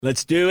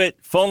Let's do it.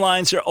 Phone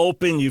lines are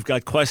open. You've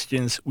got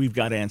questions. We've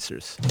got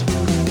answers.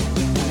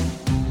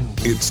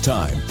 It's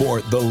time for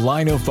The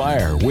Line of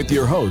Fire with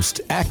your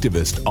host,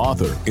 activist,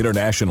 author,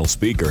 international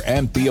speaker,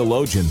 and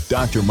theologian,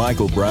 Dr.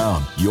 Michael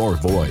Brown, your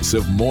voice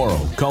of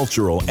moral,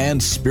 cultural,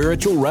 and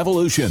spiritual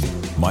revolution.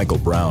 Michael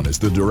Brown is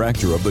the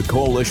director of the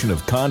Coalition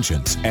of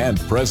Conscience and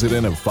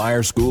president of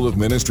Fire School of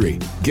Ministry.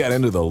 Get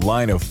into The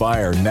Line of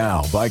Fire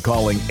now by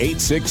calling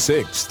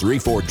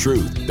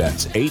 866-34-TRUTH.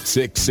 That's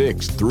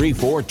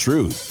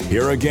 866-34-TRUTH.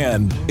 Here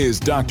again is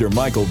Dr.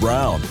 Michael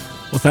Brown.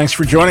 Well, thanks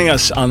for joining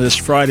us on this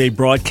Friday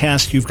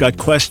broadcast. You've got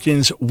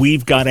questions.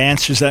 We've got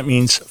answers. That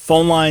means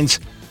phone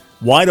lines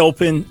wide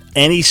open.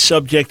 Any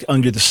subject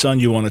under the sun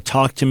you want to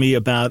talk to me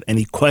about,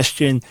 any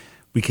question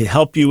we can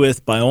help you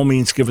with, by all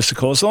means, give us a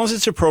call, as long as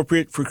it's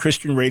appropriate for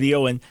Christian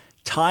radio and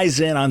ties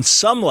in on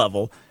some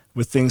level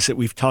with things that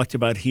we've talked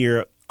about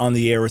here on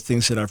the air or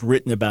things that I've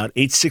written about.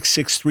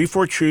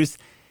 866-34-TRUTH,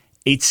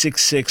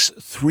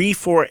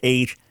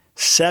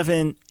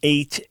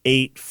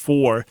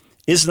 866-348-7884.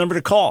 is the number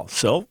to call.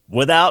 So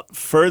without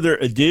further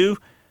ado,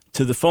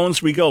 to the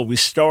phones we go. We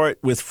start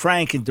with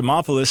Frank in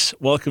Demopolis.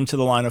 Welcome to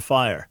The Line of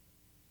Fire.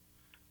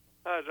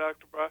 Hi,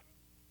 Dr. Brown.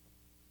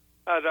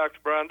 Hi, Dr.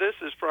 Brown. This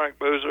is Frank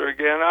Boozer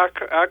again. I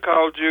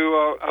called you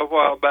a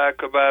while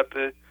back about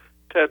the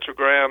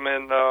tetragram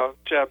in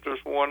chapters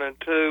 1 and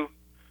 2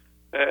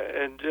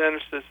 in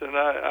Genesis, and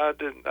I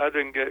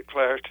didn't get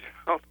clarity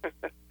on it.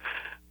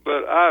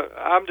 But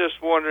I'm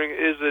just wondering,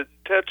 is the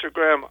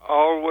tetragram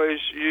always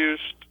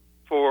used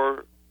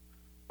for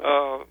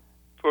the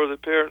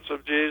appearance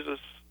of Jesus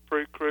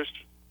pre-Christ?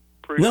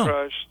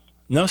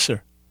 No,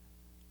 sir.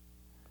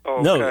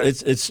 Okay. No,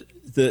 it's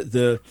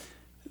the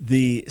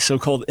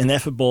so-called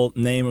ineffable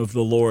name of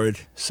the Lord.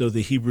 So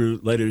the Hebrew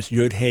letters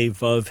Yud He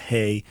Vav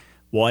He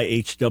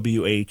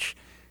YHWH,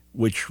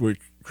 which were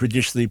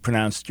traditionally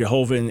pronounced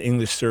Jehovah in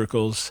English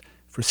circles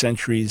for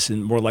centuries,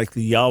 and more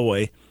likely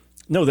Yahweh.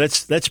 No,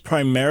 that's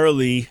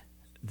primarily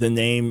the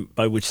name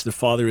by which the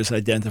Father is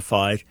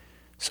identified.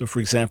 So, for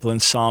example, in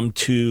Psalm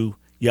 2,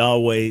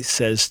 Yahweh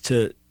says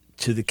to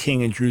the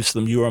king in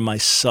Jerusalem, "You are my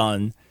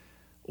son."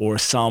 Or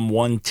Psalm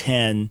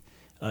 110,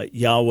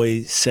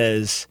 Yahweh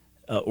says,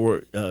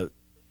 an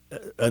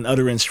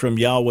utterance from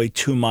Yahweh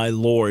to my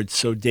Lord.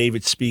 So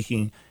David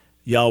speaking,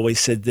 Yahweh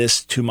said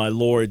this to my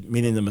Lord,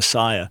 meaning the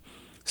Messiah.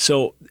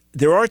 So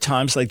there are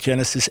times like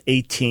Genesis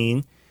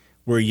 18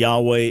 where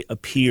Yahweh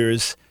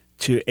appears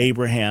to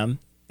Abraham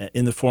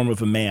in the form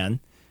of a man.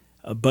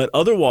 But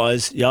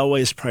otherwise, Yahweh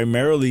is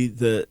primarily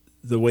the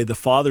way the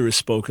Father is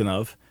spoken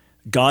of,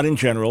 God in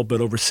general,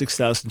 but over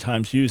 6,000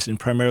 times used, and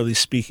primarily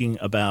speaking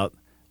about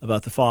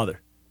the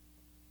Father.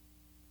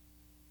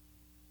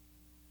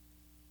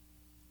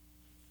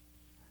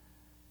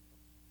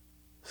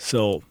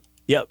 So,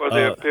 yeah. For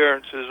the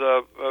appearances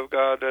of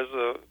God as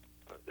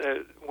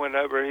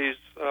whenever He's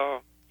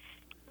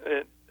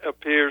it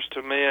appears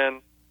to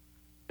men,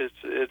 it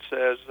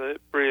says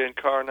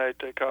pre-incarnate,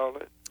 they call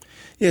it.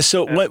 Yeah.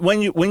 So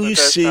when you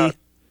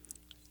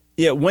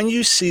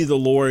see the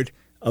Lord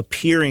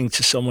appearing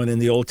to someone in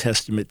the Old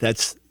Testament,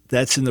 that's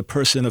in the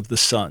person of the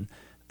Son.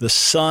 The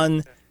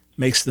Son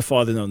makes the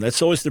Father known.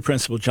 That's always the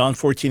principle. John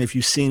 14, if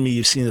you've seen me,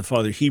 you've seen the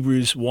Father.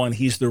 Hebrews 1,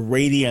 He's the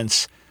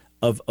radiance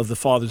of the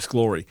Father's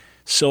glory.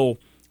 So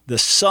the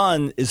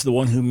Son is the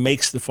one who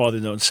makes the Father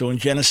known. So in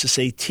Genesis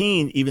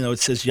 18, even though it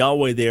says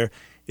Yahweh there,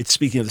 it's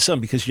speaking of the Son,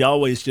 because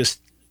Yahweh is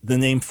just the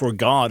name for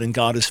God, and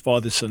God is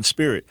Father, Son,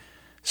 Spirit.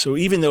 So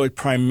even though it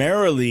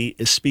primarily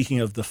is speaking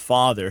of the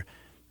Father,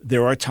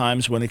 there are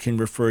times when it can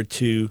refer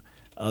to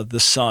the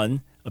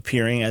Son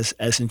appearing,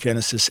 as in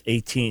Genesis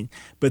 18.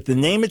 But the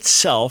name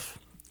itself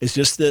is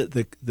just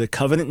the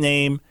covenant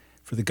name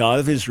for the God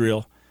of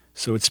Israel.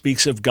 So it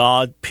speaks of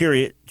God,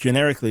 period,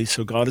 generically.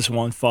 So God is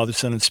one, Father,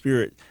 Son, and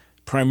Spirit.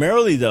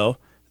 Primarily, though,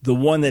 the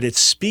one that it's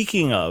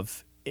speaking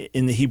of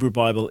in the Hebrew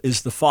Bible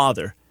is the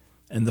Father,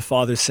 and the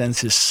Father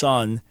sends His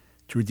Son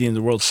to redeem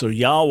the world. So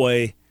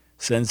Yahweh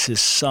sends His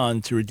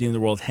Son to redeem the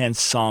world. Hence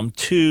Psalm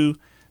 2,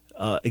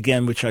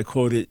 again, which I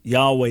quoted,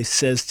 Yahweh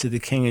says to the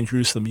king in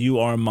Jerusalem, "You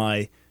are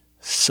my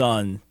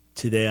son.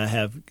 Today I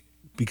have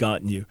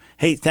begotten you."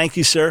 Hey, thank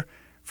you, sir,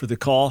 for the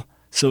call.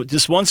 So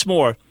just once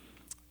more,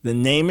 the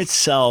name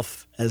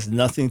itself has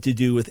nothing to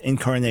do with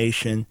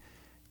incarnation,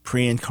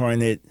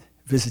 pre-incarnate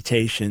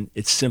visitation.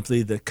 It's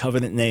simply the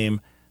covenant name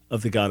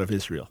of the God of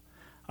Israel.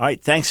 All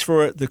right, thanks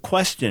for the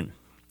question.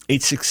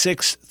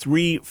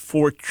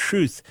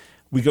 866-34-TRUTH.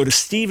 We go to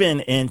Stephen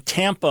in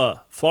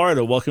Tampa,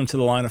 Florida. Welcome to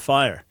The Line of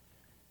Fire.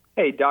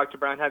 Hey, Dr.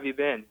 Brown, how have you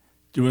been?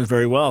 Doing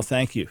very well,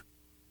 thank you.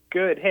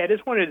 Good. Hey, I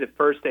just wanted to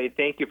first say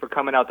thank you for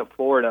coming out to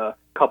Florida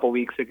a couple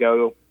weeks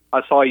ago.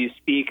 I saw you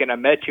speak, and I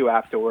met you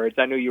afterwards.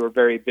 I knew you were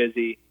very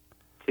busy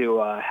to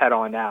head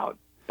on out,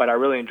 but I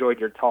really enjoyed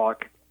your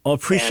talk. Oh,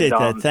 appreciate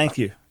that. Thank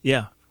you.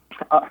 Yeah.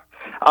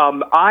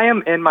 I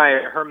am in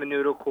my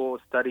hermeneutical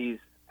studies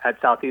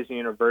at Southeastern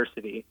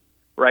University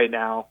right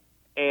now,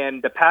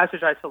 and the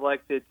passage I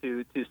selected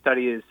to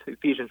study is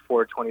Ephesians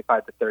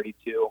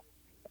 4:25-32.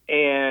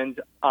 And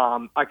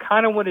I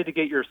kind of wanted to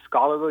get your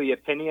scholarly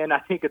opinion. I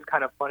think it's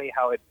kind of funny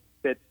how it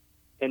fits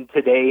in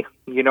today,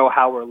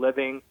 how we're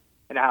living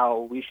and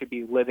how we should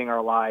be living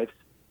our lives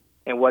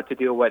and what to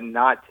do and what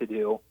not to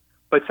do.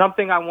 But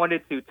something I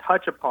wanted to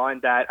touch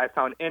upon that I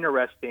found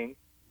interesting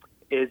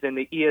is in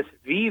the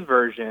ESV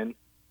version.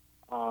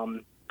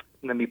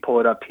 Let me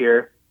pull it up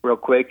here real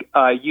quick.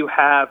 You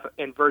have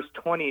in verse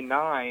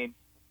 29,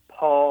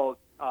 Paul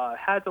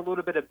has a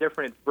little bit of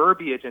different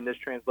verbiage in this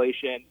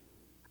translation,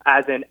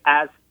 as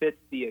fits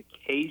the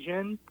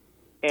occasion,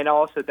 and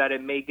also that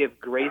it may give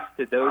grace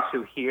to those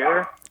who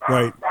hear.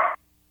 Right.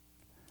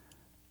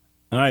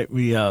 All right.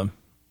 We'll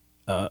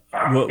let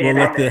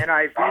the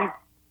NIV.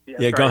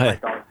 Yeah, go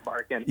ahead.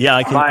 Yeah,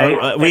 I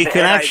can. We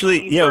can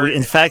actually. Yeah,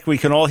 in fact, we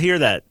can all hear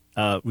that.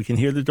 We can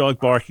hear the dog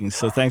barking.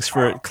 So thanks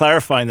for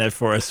clarifying that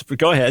for us. But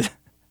go ahead.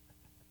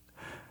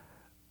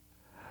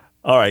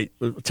 All right.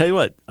 I'll tell you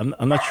what.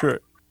 I'm not sure.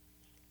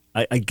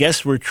 I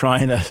guess we're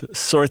trying to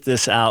sort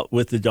this out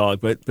with the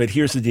dog. But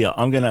here's the deal.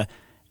 I'm going to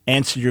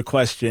answer your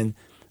question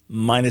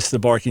minus the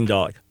barking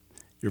dog.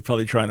 You're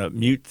probably trying to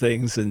mute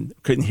things and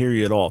couldn't hear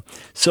you at all.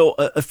 So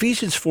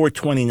Ephesians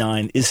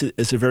 4:29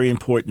 is a very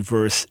important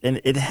verse,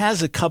 and it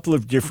has a couple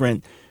of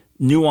different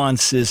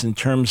nuances in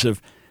terms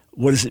of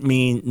what does it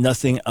mean,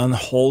 nothing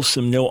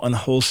unwholesome, no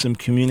unwholesome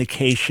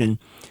communication.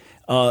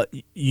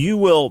 You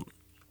will,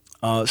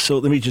 so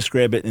let me just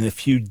grab it in a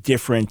few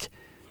different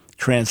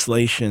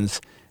translations.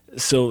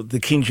 So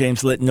the King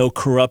James, let no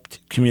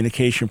corrupt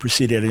communication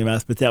proceed out of your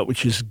mouth, but that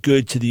which is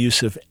good to the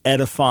use of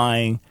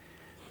edifying.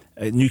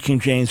 New King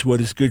James, what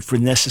is good for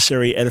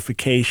necessary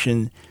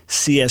edification.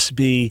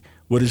 CSB,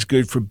 what is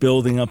good for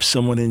building up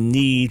someone in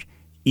need.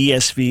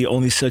 ESV,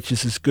 only such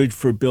as is good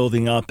for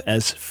building up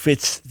as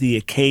fits the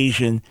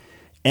occasion.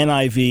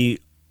 NIV,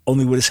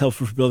 only what is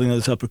helpful for building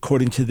others up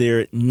according to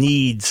their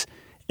needs.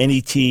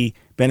 NET,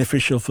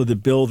 beneficial for the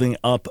building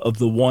up of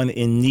the one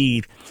in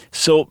need.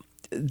 So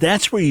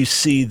that's where you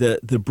see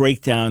the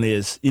breakdown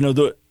is.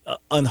 The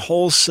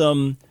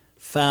unwholesome,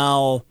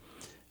 foul,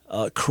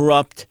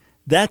 corrupt,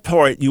 that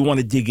part you want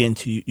to dig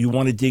into. You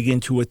want to dig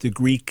into what the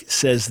Greek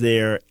says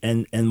there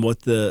and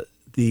what the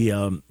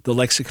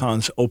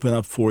lexicons open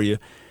up for you.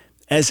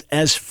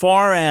 As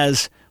far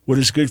as what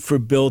is good for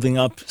building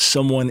up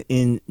someone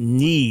in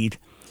need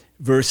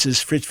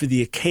versus fit for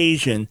the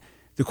occasion,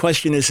 the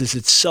question is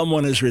it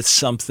someone or is it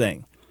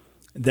something?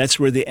 That's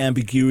where the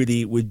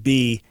ambiguity would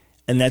be,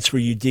 and that's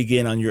where you dig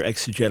in on your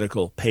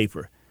exegetical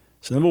paper.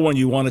 So number one,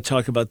 you want to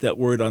talk about that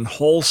word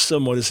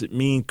unwholesome. What does it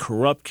mean?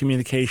 Corrupt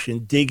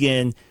communication. Dig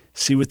in,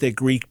 see what that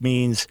Greek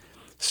means.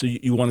 So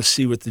you want to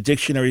see what the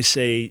dictionaries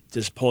say.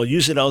 Does Paul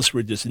use it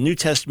elsewhere? Does the New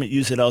Testament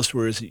use it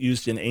elsewhere? Is it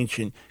used in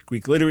ancient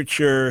Greek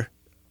literature?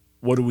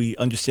 What do we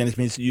understand it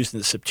means? It's used in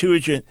the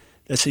Septuagint.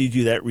 That's how you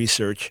do that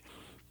research.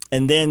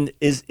 And then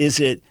is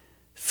it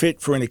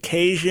fit for an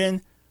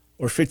occasion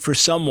or fit for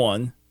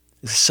someone?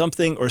 Is it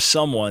something or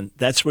someone?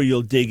 That's where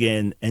you'll dig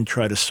in and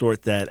try to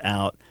sort that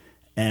out.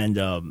 And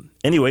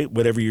anyway,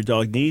 whatever your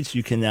dog needs,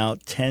 you can now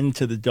tend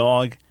to the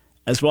dog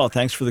as well.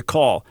 Thanks for the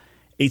call.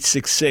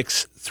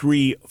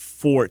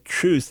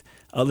 866-34-TRUTH.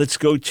 Let's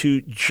go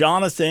to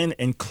Jonathan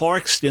in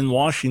Clarkston,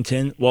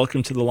 Washington.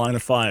 Welcome to the Line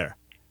of Fire.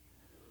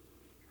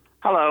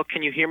 Hello,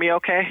 can you hear me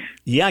okay?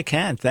 Yeah, I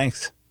can.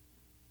 Thanks.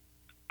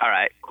 All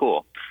right,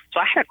 cool.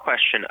 So I had a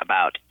question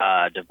about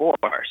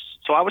divorce.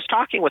 So I was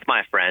talking with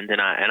my friend,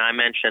 and I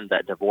mentioned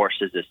that divorce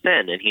is a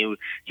sin, and he was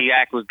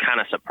kind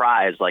of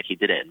surprised, like he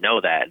didn't know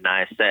that. And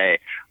I say,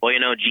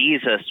 well,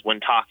 Jesus, when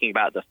talking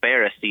about the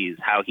Pharisees,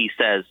 how he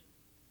says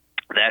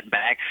that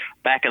back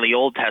in the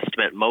Old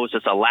Testament,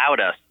 Moses allowed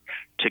us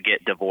to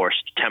get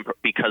divorced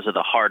because of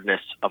the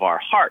hardness of our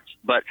hearts.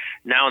 But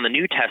now in the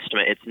New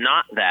Testament, it's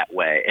not that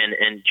way.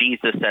 And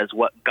Jesus says,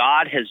 what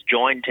God has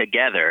joined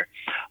together,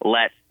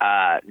 let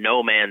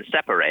no man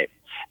separate.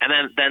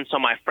 And then so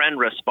my friend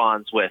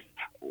responds with,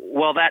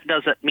 well, that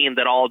doesn't mean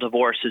that all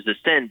divorce is a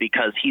sin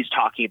because he's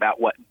talking about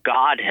what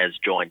God has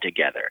joined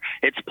together.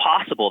 It's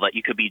possible that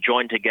you could be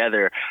joined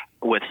together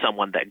with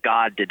someone that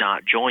God did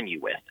not join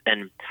you with.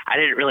 And I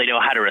didn't really know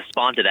how to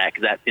respond to that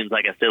because that seems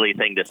like a silly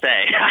thing to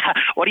say.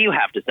 What do you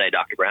have to say,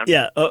 Dr. Brown?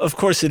 Yeah, of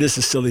course it is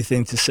a silly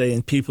thing to say,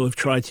 and people have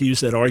tried to use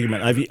that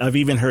argument. I've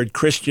even heard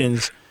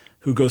Christians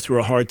who go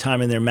through a hard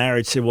time in their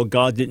marriage say, well,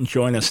 God didn't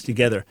join us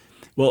together.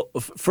 Well,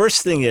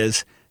 first thing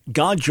is,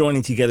 God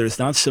joining together is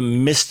not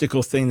some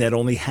mystical thing that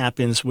only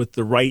happens with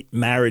the right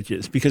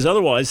marriages, because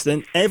otherwise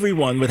then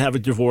everyone would have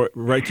a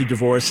right to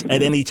divorce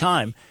at any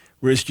time,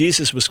 whereas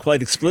Jesus was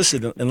quite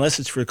explicit, unless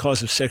it's for the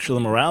cause of sexual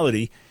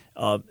immorality,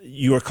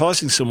 you are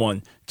causing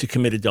someone to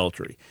commit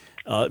adultery.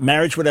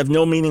 Marriage would have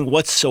no meaning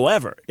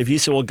whatsoever if you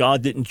say, well,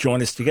 God didn't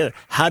join us together.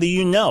 How do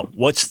you know?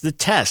 What's the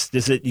test?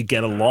 Is it you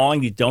get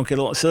along, you don't get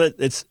along? So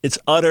it's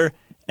utter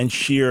and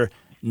sheer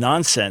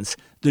nonsense.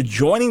 The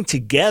joining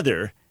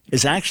together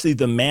is actually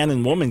the man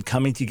and woman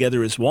coming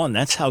together as one.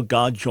 That's how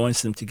God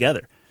joins them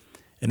together.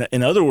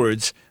 In other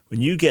words, when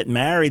you get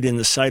married in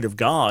the sight of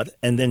God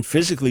and then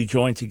physically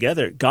joined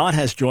together, God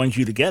has joined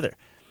you together.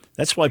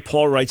 That's why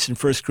Paul writes in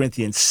 1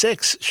 Corinthians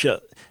 6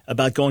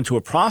 about going to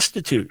a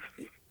prostitute.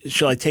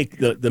 Shall I take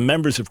the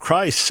members of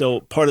Christ,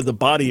 so part of the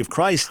body of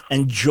Christ,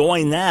 and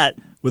join that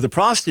with a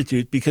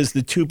prostitute, because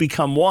the two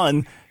become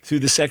one through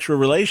the sexual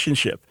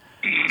relationship.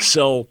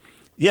 So,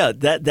 yeah,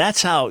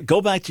 that's how,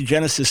 go back to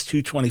Genesis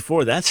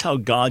 2:24, that's how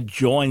God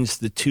joins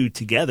the two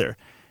together,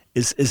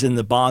 is in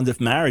the bond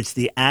of marriage,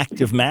 the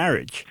act of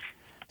marriage.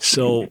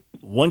 So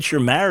once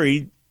you're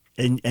married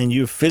and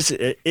you're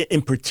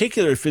in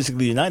particular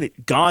physically united,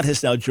 God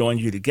has now joined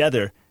you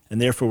together, and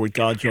therefore what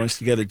God joins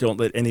together, don't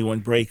let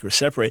anyone break or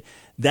separate.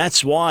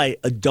 That's why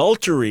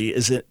adultery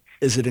is an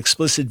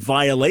explicit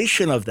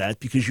violation of that,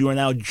 because you are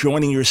now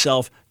joining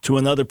yourself to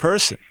another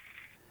person.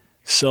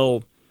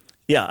 So,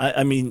 yeah,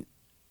 I mean,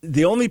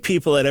 the only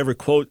people that ever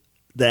quote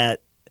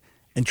that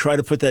and try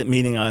to put that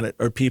meaning on it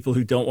are people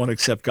who don't want to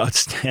accept God's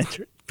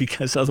standard,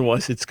 because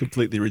otherwise it's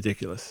completely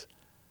ridiculous.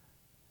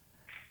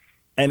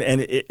 And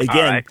again,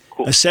 right,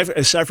 cool.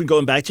 aside from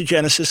going back to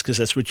Genesis, because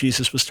that's what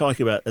Jesus was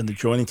talking about, and the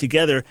joining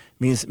together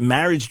means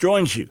marriage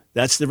joins you.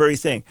 That's the very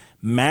thing.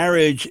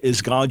 Marriage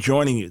is God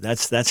joining you.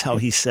 That's how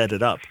he set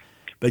it up.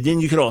 But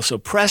then you could also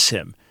press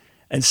him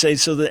and say,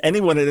 so that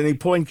anyone at any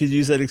point could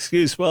use that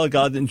excuse, well,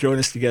 God didn't join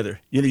us together.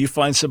 You know, you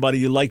find somebody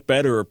you like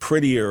better or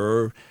prettier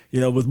or, you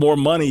know, with more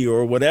money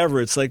or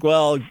whatever. It's like,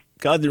 well,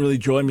 God didn't really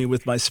join me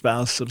with my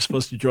spouse. I'm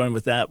supposed to join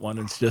with that one.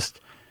 It's just,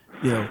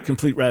 you know,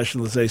 complete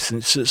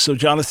rationalization. So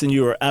Jonathan,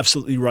 you are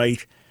absolutely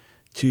right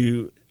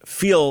to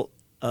feel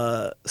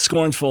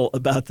scornful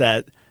about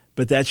that,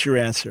 but that's your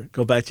answer.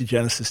 Go back to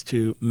Genesis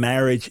 2.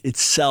 Marriage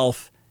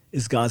itself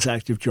is God's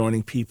act of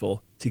joining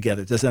people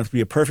together. It doesn't have to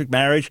be a perfect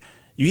marriage.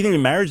 You can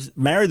even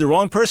marry the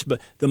wrong person,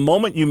 but the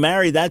moment you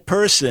marry that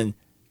person,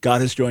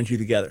 God has joined you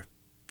together.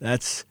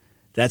 That's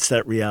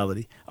that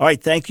reality. All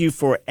right, thank you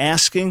for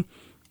asking.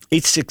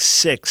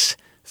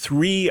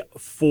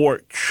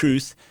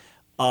 866-34-TRUTH.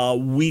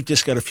 We've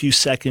just got a few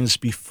seconds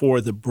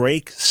before the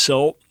break,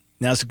 so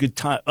now's a good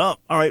time. Oh,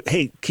 all right.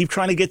 Hey, keep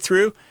trying to get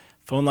through.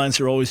 Phone lines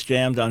are always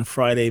jammed on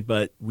Friday,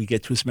 but we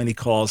get to as many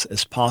calls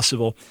as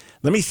possible.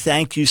 Let me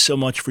thank you so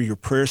much for your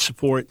prayer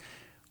support.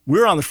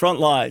 We're on the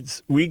front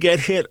lines. We get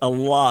hit a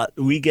lot.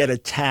 We get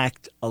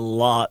attacked a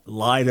lot,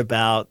 lied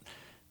about,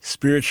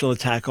 spiritual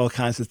attack, all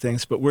kinds of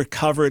things, but we're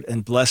covered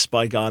and blessed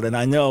by God, and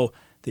I know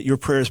that your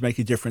prayers make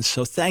a difference.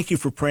 So thank you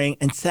for praying,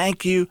 and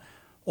thank you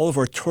all of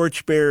our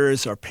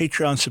torchbearers, our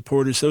Patreon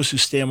supporters, those who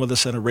stand with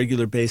us on a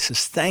regular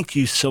basis. Thank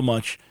you so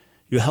much.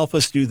 You help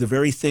us do the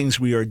very things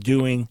we are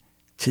doing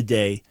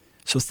today.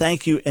 So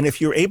thank you. And if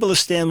you're able to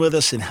stand with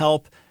us and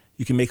help,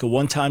 you can make a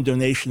one-time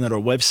donation at our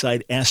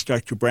website,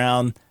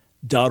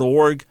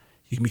 AskDrBrown.org.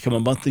 You can become a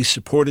monthly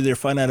supporter there,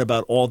 find out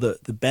about all the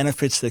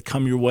benefits that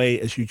come your way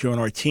as you join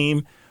our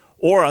team.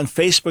 Or on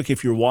Facebook,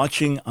 if you're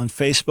watching on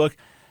Facebook,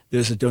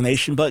 there's a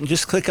donation button.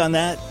 Just click on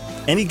that.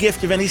 Any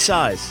gift of any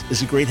size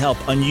is a great help.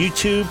 On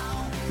YouTube,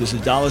 there's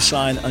a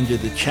 $sign under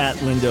the chat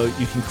window.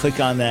 You can click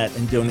on that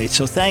and donate.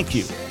 So thank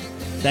you.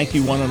 Thank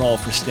you one and all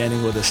for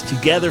standing with us.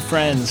 Together,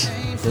 friends,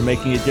 we're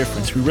making a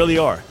difference. We really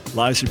are.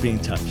 Lives are being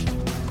touched.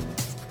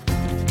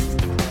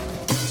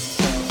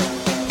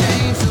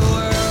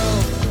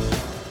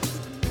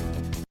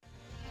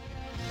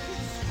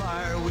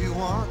 Fire we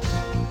want,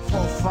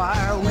 for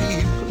fire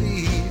we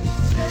please.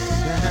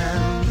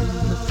 Send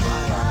the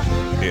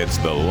fire. It's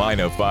The Line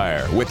of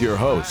Fire with your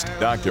host,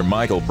 Dr.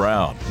 Michael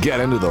Brown. Get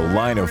into the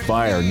Line of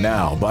Fire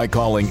now by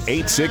calling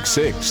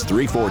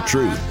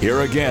 866-34-TRUTH.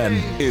 Here again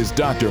is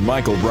Dr.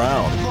 Michael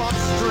Brown.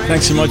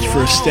 Thanks so much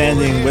for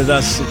standing with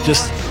us.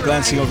 Just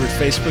glancing over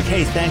at Facebook.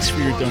 Hey, thanks for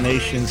your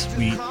donations.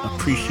 We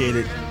appreciate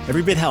it.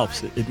 Every bit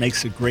helps. It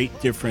makes a great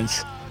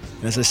difference.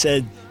 And as I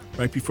said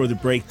right before the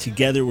break,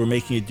 together we're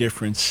making a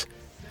difference.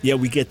 Yeah,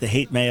 we get the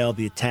hate mail,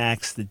 the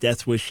attacks, the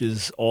death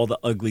wishes, all the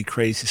ugly,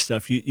 crazy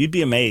stuff. You'd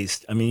be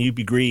amazed. I mean, you'd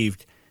be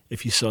grieved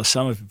if you saw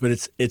some of it.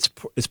 But it's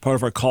part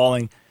of our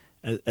calling.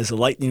 As a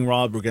lightning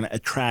rod, we're going to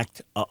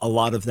attract a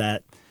lot of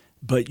that.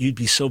 But you'd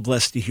be so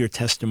blessed to hear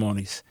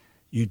testimonies.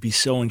 You'd be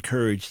so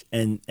encouraged.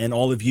 And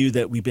all of you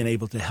that we've been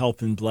able to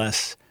help and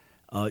bless,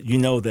 you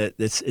know that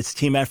it's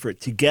team effort.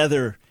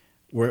 Together,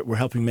 we're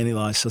helping many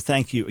lives. So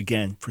thank you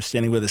again for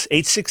standing with us.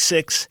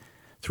 866-34-TRUTH,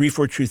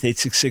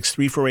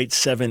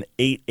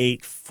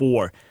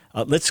 866-348-7884.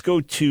 Let's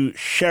go to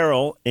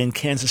Cheryl in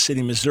Kansas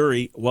City,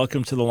 Missouri.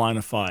 Welcome to the Line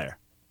of Fire.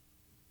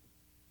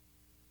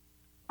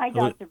 Hi,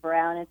 Dr.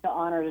 Brown. It's an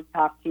honor to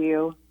talk to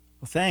you.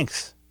 Well,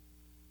 thanks.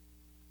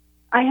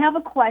 I have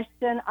a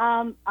question.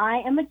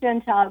 I am a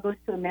Gentile, goes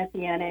to a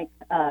Messianic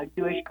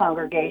Jewish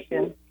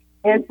congregation,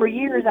 and for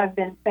years I've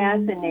been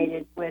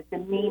fascinated with the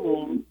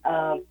meaning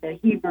of the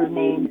Hebrew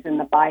names in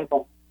the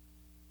Bible.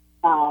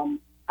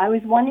 I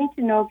was wanting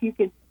to know if you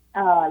could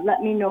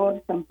let me know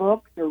of some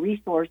books or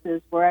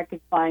resources where I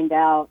could find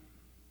out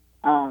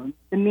the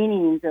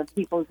meanings of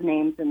people's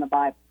names in the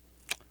Bible.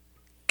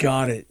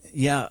 Got it.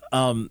 Yeah.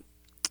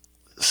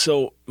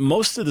 So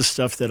most of the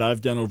stuff that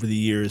I've done over the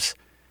years,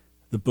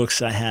 the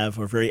books I have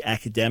are very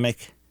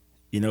academic.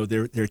 You know,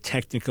 they're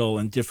technical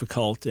and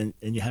difficult, and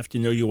you have to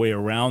know your way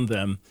around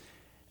them.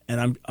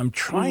 and I'm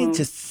trying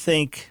to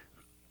think.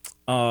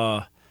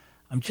 I'm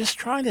just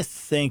trying to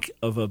think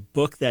of a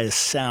book that is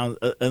sound.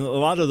 And a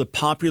lot of the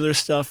popular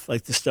stuff,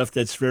 like the stuff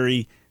that's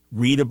very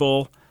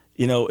readable,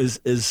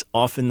 is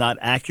often not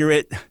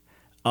accurate.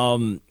 I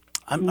want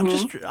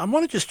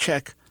to just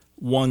check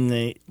one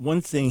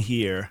thing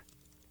here,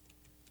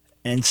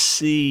 and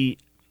see.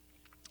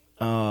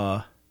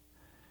 You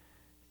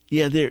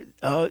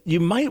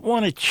might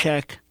want to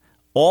check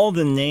All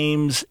the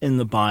Names in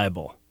the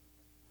Bible.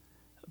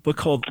 A book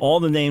called All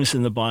the Names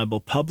in the Bible,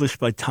 published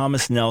by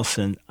Thomas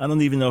Nelson. I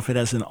don't even know if it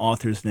has an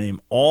author's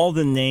name. All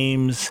the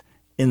Names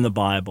in the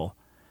Bible.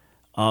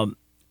 I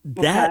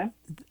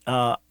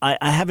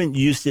haven't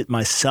used it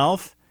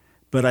myself,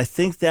 but I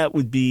think that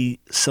would be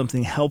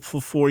something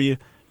helpful for you.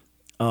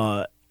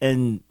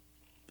 And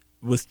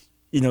with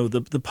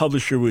the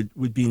publisher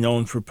would be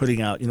known for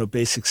putting out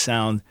basic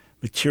sound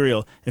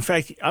material. In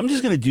fact, I'm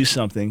just going to do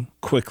something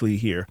quickly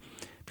here,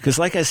 because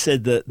like I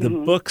said,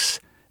 the books.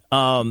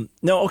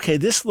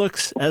 This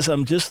looks, as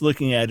I'm just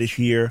looking at it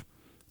here,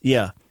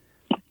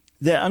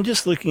 I'm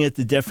just looking at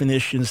the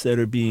definitions that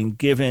are being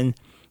given.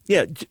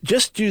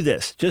 Just do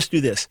this.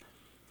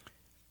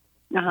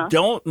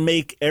 Don't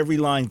make every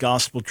line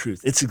gospel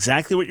truth. It's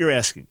exactly what you're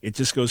asking. It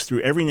just goes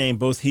through every name,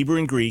 both Hebrew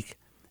and Greek,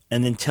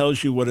 and then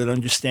tells you what it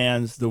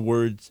understands the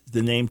words,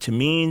 the name to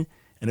mean,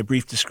 and a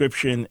brief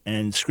description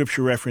and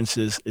scripture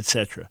references,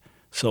 etc.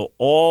 So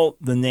all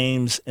the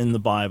names in the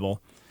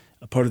Bible,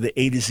 a part of the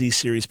A to Z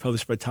series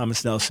published by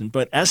Thomas Nelson.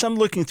 But as I'm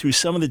looking through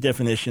some of the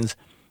definitions,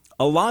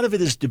 a lot of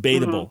it is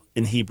debatable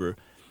in Hebrew.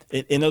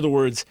 In other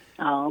words,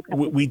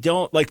 we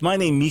don't, like my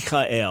name,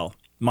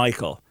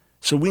 Michael.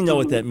 So we know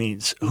what that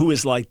means. Who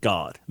is like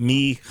God?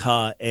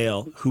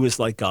 Michael, who is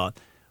like God.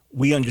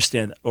 We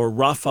understand. Or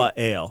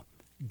Raphael,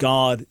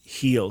 God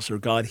heals or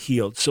God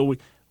healed. So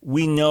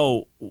we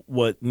know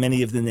what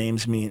many of the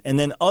names mean. And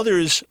then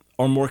others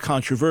are more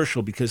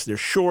controversial because they're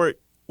short,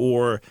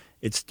 or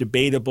it's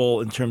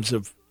debatable in terms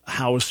of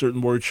how a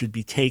certain word should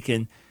be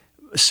taken.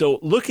 So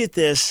look at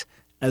this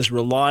as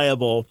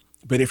reliable,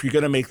 but if you're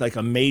going to make like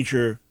a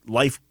major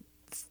life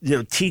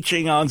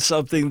teaching on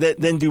something,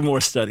 then do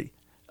more study,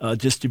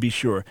 just to be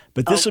sure.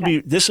 But this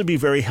will be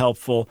very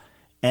helpful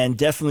and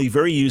definitely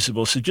very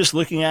usable. So just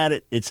looking at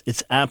it,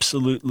 it's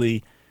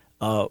absolutely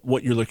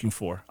what you're looking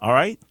for. All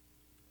right?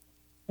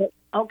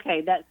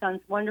 Okay, that sounds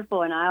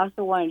wonderful. And I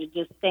also wanted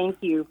to just thank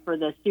you for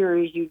the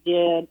series you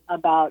did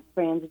about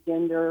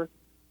transgender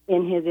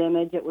in his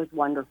image. It was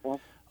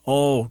wonderful.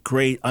 Oh,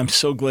 great. I'm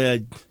so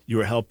glad you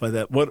were helped by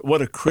that.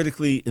 What a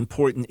critically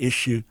important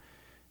issue,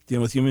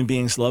 dealing with human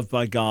beings loved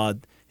by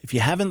God. If you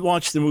haven't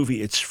watched the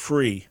movie, it's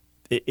free.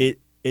 It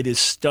is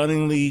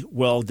stunningly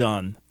well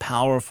done,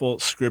 powerful,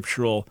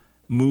 scriptural,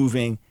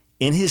 moving,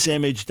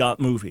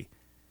 inhisimage.movie.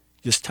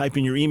 Just type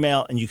in your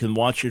email and you can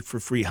watch it for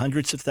free.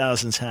 Hundreds of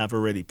thousands have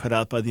already, put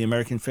out by the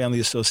American Family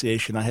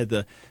Association. I had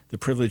the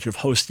privilege of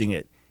hosting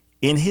it.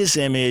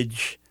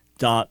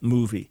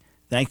 Inhisimage.movie.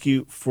 Thank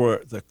you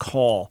for the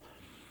call.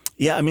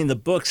 Yeah, I mean, the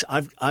books,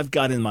 I've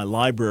got in my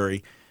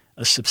library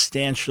a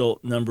substantial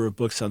number of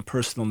books on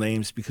personal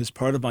names, because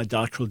part of my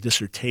doctoral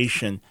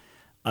dissertation,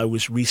 I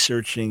was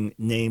researching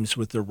names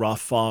with the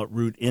Rapha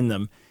root in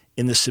them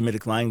in the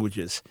Semitic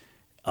languages.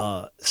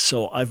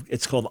 So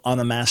it's called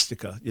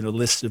onomastica,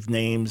 lists of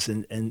names,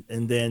 and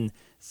then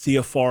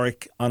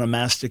theophoric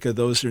onomastica.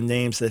 Those are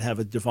names that have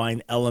a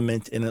divine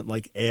element in it,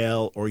 like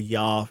El or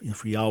Yah,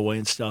 for Yahweh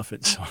and stuff.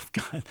 And so I've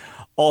got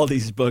all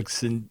these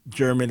books in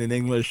German and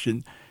English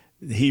and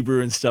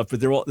Hebrew and stuff, but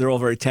they're all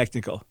very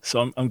technical.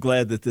 So I'm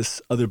glad that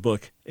this other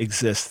book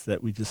exists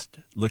that we just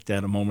looked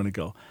at a moment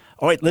ago.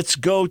 All right, let's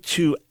go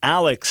to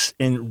Alex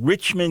in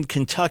Richmond,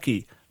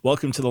 Kentucky.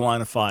 Welcome to the Line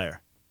of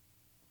Fire.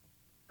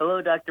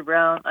 Hello, Dr.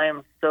 Brown. I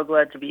am so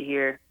glad to be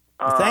here.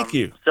 Thank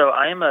you. So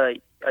I am a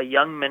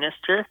young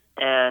minister,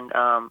 and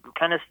I'm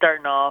kind of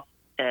starting off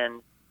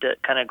and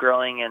kind of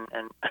growing and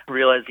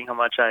realizing how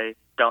much I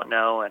don't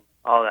know and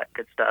all that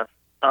good stuff.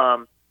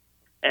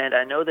 And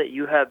I know that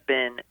you have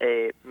been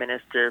a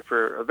minister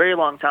for a very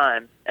long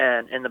time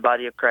and in the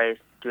body of Christ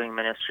doing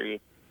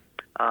ministry.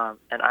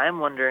 And I am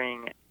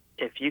wondering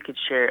if you could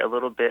share a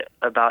little bit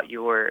about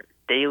your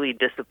daily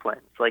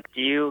disciplines. Like,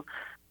 do you,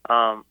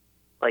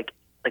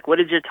 like what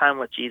does your time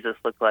with Jesus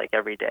look like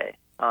every day?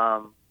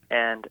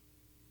 And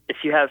if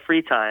you have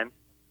free time,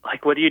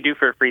 like, what do you do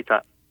for free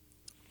time?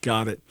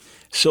 Got it.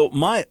 So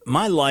my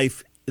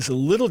life is a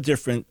little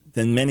different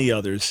than many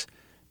others.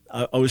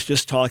 I was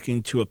just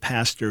talking to a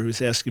pastor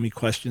who's asking me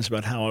questions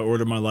about how I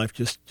order my life,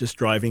 just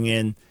driving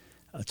in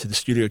to the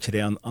studio today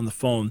on the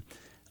phone.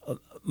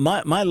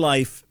 My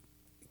life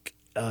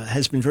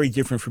has been very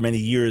different for many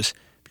years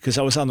because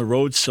I was on the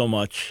road so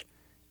much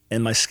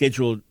and my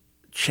schedule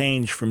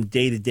changed from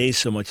day to day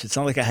so much. It's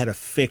not like I had a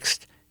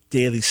fixed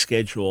daily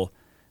schedule.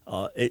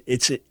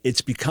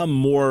 It's become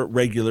more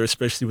regular,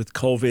 especially with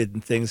COVID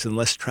and things and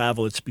less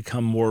travel. It's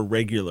become more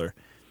regular.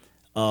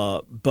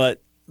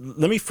 But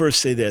let me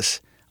first say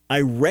this. I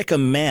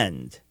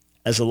recommend,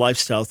 as a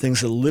lifestyle,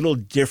 things a little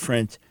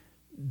different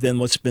than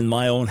what's been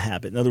my own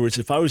habit. In other words,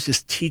 if I was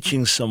just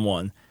teaching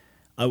someone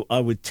I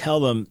would tell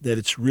them that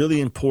it's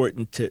really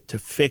important to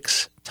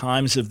fix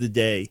times of the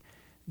day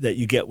that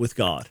you get with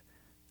God,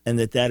 and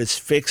that is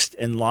fixed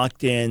and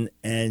locked in,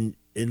 and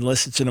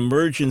unless it's an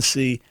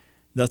emergency,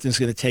 nothing's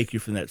going to take you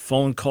from that.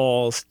 Phone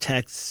calls,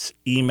 texts,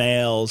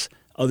 emails,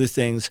 other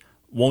things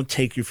won't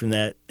take you from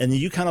that. And then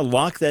you kind of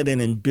lock that in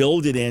and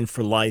build it in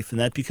for life, and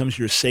that becomes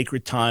your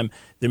sacred time.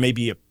 There may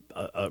be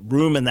a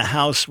room in the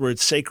house where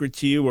it's sacred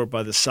to you, or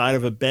by the side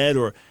of a bed,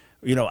 or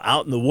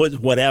out in the woods,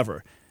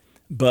 whatever.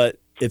 But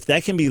if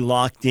that can be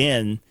locked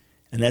in,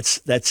 and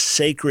that's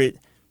sacred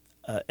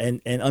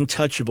and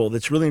untouchable,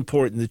 that's really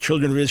important. The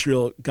children of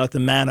Israel got the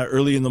manna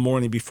early in the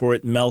morning before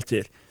it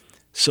melted.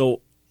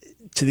 So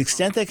to the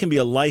extent that can be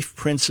a life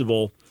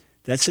principle,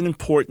 that's an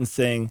important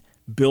thing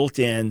built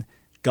in.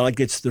 God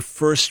gets the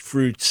first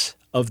fruits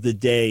of the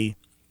day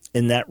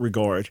in that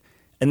regard.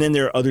 And then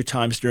there are other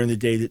times during the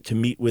day to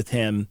meet with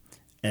him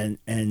and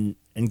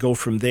go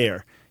from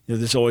there.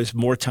 There's always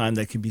more time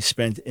that can be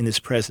spent in his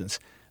presence.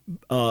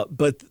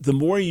 But the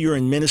more you're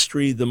in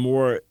ministry, the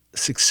more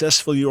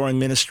successful you are in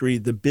ministry,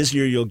 the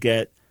busier you'll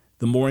get,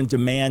 the more in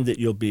demand that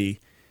you'll be.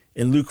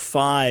 In Luke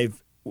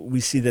 5, we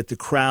see that the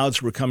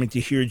crowds were coming to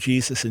hear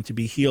Jesus and to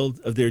be healed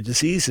of their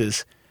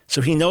diseases.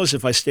 So he knows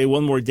if I stay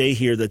one more day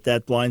here,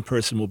 that blind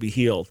person will be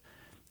healed,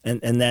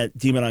 and that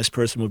demonized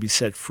person will be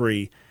set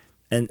free,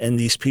 and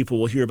these people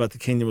will hear about the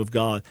kingdom of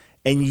God.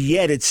 And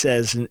yet it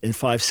says in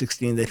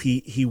 5:16 that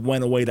he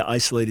went away to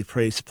isolated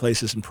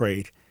places and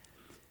prayed.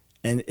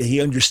 And he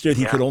understood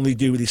he could only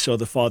do what he saw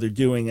the Father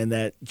doing, and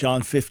that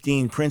John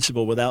 15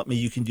 principle, without me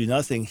you can do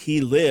nothing,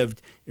 he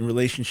lived in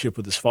relationship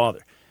with his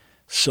Father.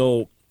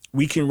 So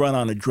we can run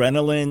on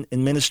adrenaline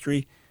in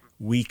ministry.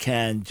 We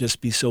can just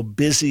be so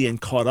busy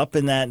and caught up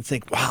in that and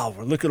think, wow,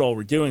 look at all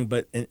we're doing.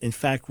 But in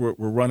fact, we're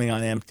running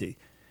on empty.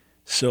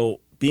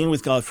 So being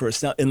with God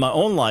first. Now, in my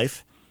own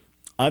life,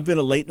 I've been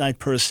a late night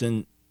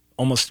person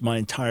almost my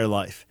entire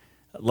life.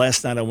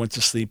 Last night I went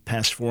to sleep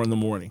past 4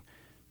 a.m.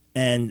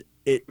 And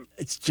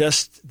it's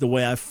just the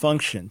way I've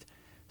functioned.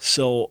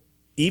 So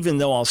even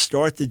though I'll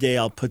start the day,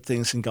 I'll put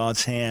things in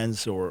God's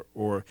hands,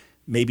 or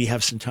maybe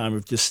have some time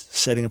of just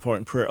setting apart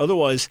in prayer.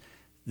 Otherwise,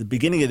 the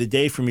beginning of the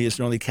day for me is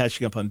normally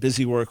catching up on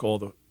busy work, all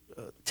the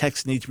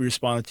texts need to be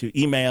responded to,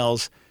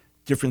 emails,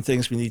 different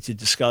things we need to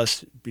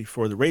discuss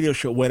before the radio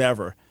show,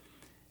 whatever.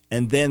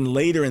 And then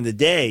later in the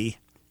day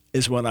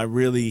is when I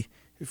really,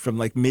 from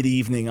like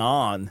mid-evening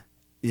on,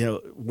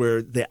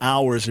 where the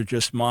hours are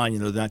just mine.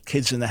 They're not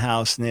kids in the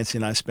house. Nancy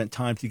and I spent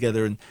time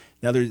together, and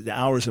now the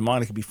hours of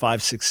mine, it could be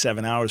 5, 6,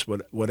 7 hours,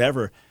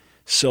 whatever.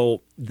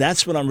 So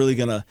that's when I'm really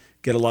going to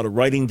get a lot of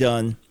writing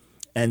done,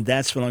 and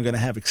that's when I'm going to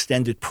have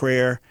extended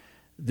prayer.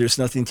 There's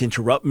nothing to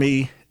interrupt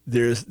me.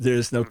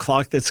 There's no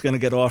clock that's going to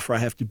get off, or I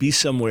have to be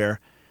somewhere.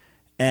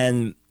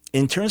 And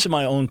in terms of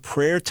my own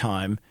prayer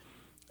time,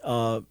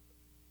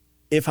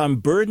 if I'm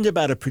burdened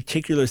about a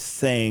particular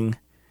thing,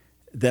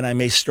 then I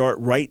may start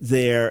right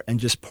there and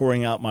just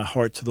pouring out my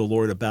heart to the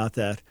Lord about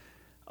that.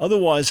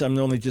 Otherwise, I'm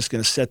only just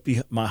going to set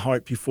my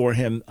heart before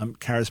him. I'm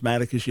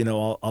charismatic, as you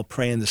know. I'll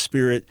pray in the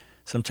Spirit,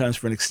 sometimes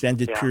for an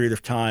extended period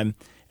of time.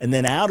 And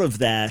then out of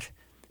that,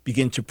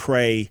 begin to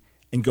pray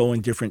and go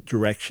in different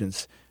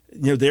directions.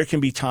 There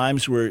can be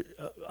times where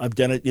I've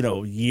done it,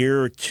 a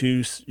year or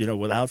two,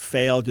 without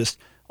fail, just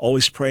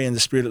always pray in the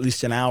Spirit at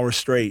least an hour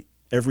straight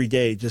every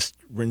day, just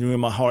renewing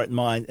my heart and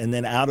mind. And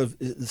then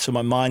so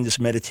my mind is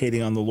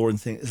meditating on the Lord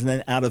and things. And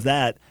then out of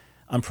that,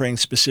 I'm praying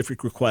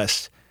specific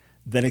requests.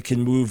 Then it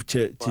can move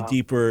to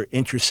deeper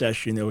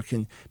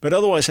intercession. But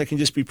otherwise I can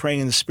just be praying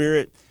in the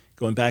Spirit,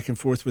 going back and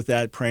forth with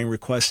that, praying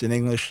requests in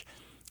English.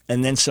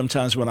 And then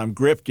sometimes when I'm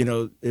gripped,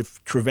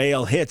 if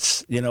travail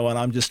hits, and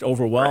I'm just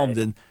overwhelmed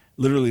and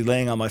literally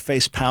laying on my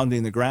face,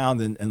 pounding the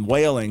ground and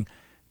wailing,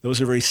 those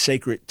are very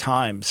sacred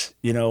times,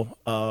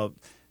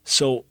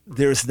 So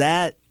there's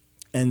that.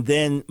 And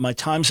then my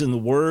times in the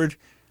Word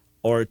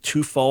are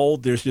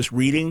twofold. There's just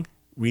reading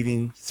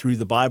through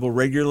the Bible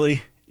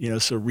regularly,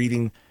 so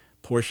reading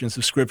portions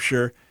of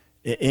Scripture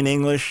in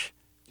English,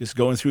 just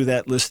going through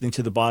that, listening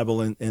to the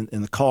Bible in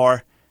the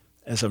car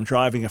as I'm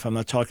driving. If I'm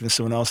not talking to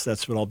someone else,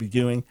 that's what I'll be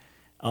doing.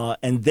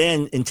 And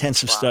then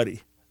intensive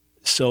study.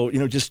 So,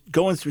 just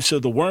going through, so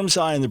the worm's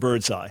eye and the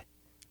bird's eye,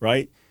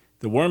 right?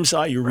 The worm's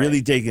eye, you're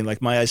really digging,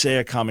 like my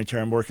Isaiah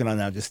commentary I'm working on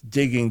now, just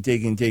digging.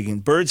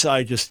 Bird's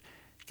eye, just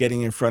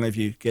getting it in front of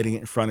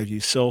you.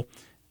 So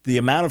the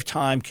amount of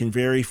time can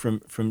vary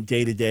from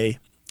day to day.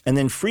 And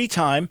then free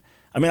time,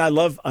 I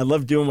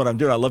love doing what I'm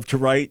doing. I love to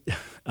write.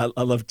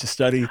 I love to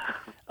study.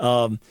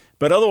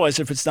 But otherwise,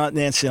 if it's not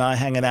Nancy and I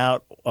hanging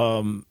out,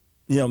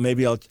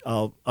 maybe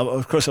I'll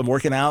of course I'm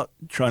working out,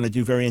 trying to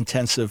do very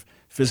intensive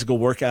physical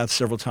workouts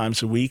several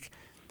times a week.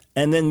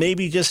 And then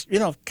maybe just,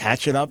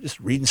 catching up, just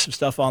reading some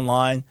stuff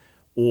online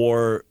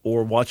or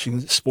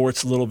watching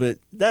sports a little bit.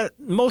 That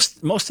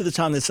most of the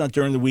time that's not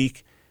during the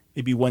week.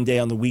 Maybe one day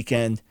on the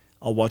weekend,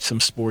 I'll watch some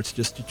sports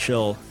just to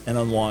chill and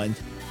unwind.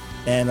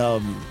 And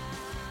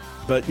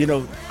but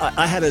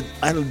I had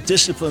to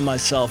discipline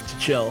myself to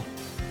chill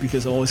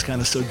because I'm always kind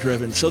of so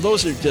driven. So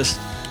those are just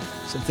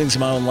some things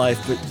in my own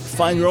life. But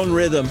find your own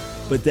rhythm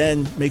but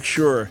then make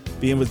sure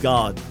being with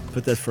God,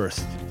 put that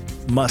first.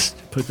 Must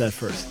put that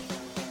first.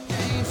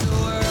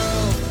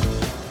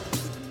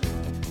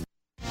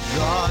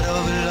 God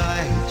of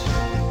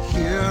light,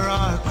 hear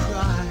our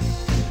cry,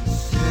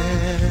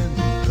 send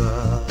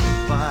the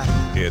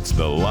fire. It's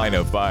The Line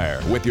of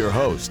Fire with your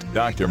host,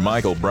 Dr.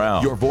 Michael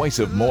Brown, your voice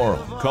of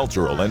moral,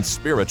 cultural, and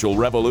spiritual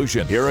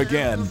revolution. Here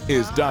again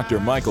is Dr.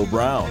 Michael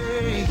Brown.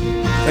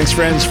 Thanks,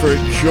 friends, for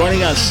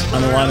joining us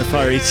on The Line of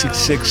Fire,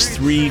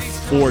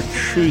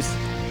 866-34-TRUTH.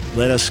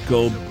 Let us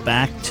go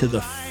back to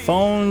the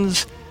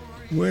phones.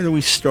 Where do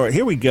we start?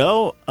 Here we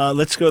go.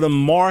 Let's go to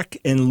Mark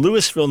in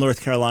Louisville,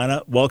 North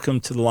Carolina. Welcome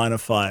to The Line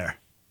of Fire.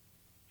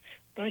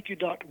 Thank you,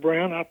 Dr.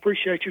 Brown. I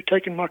appreciate you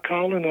taking my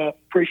call, and I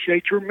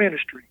appreciate your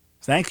ministry.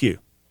 Thank you.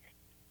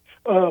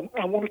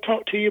 I want to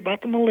talk to you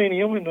about the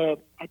millennium, and I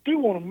do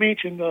want to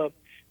mention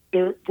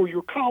for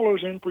your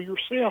callers and for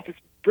yourself, it's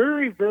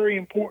very, very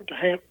important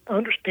to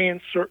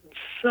understand certain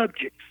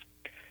subjects.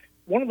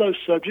 One of those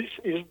subjects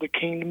is the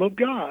kingdom of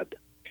God.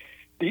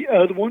 The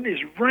other one is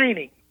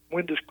reigning.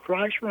 When does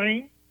Christ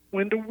reign?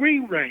 When do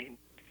we reign?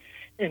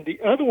 And the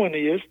other one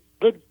is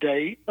the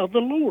day of the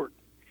Lord.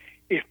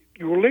 If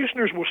your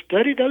listeners will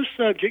study those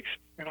subjects,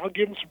 and I'll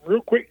give them some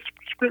real quick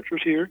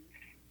scriptures here,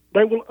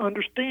 they will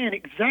understand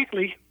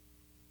exactly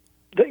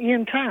the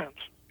end times.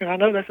 And I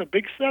know that's a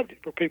big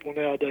subject for people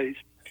nowadays.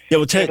 Yeah,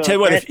 well, tell you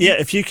what,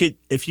 if you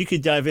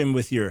could dive in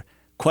with your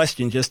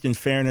question, just in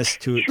fairness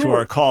to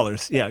our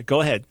callers. Yeah,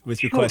 go ahead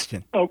with your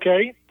question.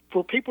 Okay.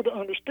 For people to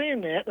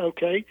understand that,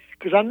 okay,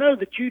 because I know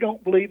that you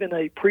don't believe in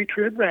a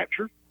pre-trib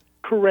rapture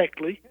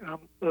correctly.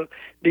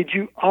 Did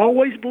you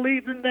always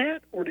believe in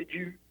that, or did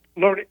you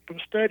learn it from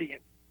studying?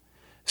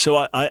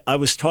 So I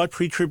was taught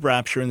pre-trib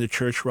rapture in the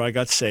church where I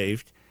got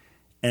saved,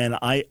 and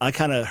I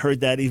kind of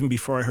heard that even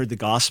before I heard the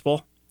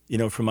gospel,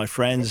 from my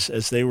friends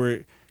as they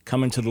were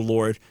coming to the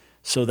Lord.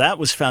 So that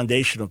was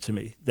foundational to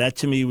me. That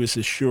to me was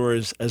as sure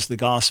as the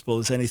gospel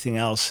as anything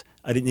else.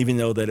 I didn't even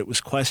know that it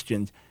was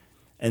questioned.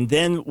 And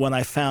then when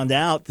I found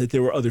out that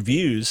there were other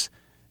views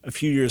a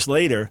few years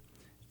later,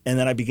 and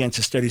then I began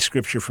to study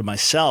Scripture for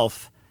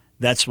myself,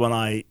 that's when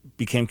I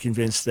became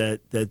convinced that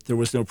there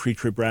was no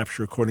pre-trib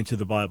rapture according to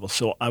the Bible.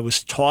 So I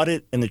was taught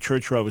it in the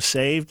church where I was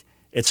saved.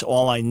 It's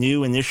all I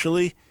knew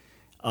initially.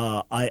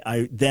 Then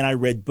I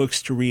read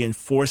books to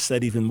reinforce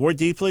that even more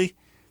deeply.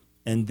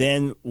 And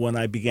then when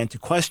I began to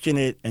question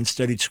it and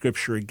studied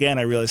Scripture again,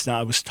 I realized now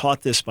I was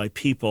taught this by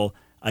people.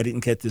 I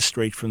didn't get this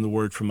straight from the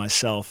Word for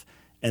myself.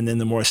 And then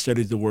the more I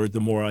studied the Word, the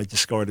more I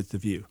discarded the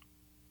view.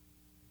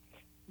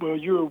 Well,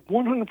 you're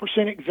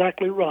 100%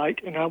 exactly right,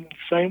 and I'm the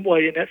same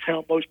way, and that's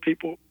how most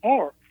people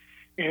are.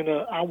 And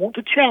I want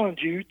to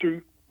challenge you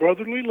through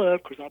brotherly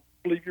love, because I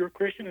believe you're a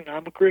Christian and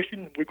I'm a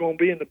Christian, and we're going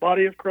to be in the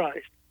body of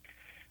Christ.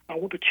 I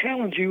want to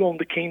challenge you on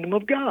the kingdom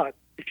of God,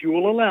 if you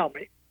will allow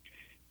me.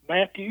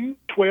 Matthew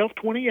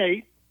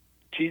 12:28,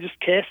 Jesus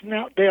casting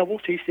out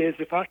devils, he says,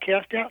 if I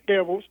cast out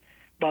devils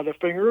by the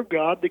finger of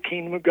God, the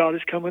kingdom of God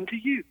is coming to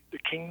you, the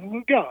kingdom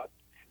of God.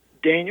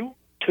 Daniel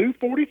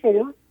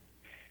 2:44,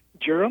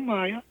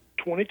 Jeremiah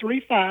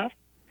 23:5,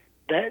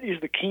 that is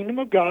the kingdom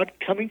of God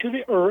coming to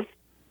the earth.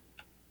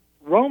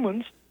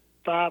 Romans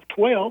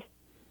 5:12,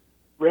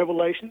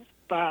 Revelations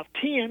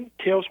 5:10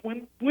 tells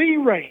when we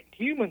reign,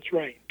 humans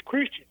reign,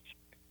 Christians.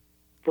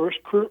 1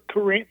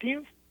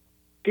 Corinthians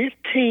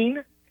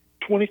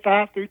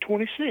 15:25 through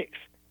 26,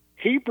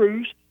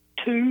 Hebrews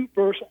 2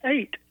 verse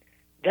 8,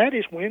 that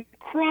is when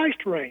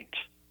Christ reigns.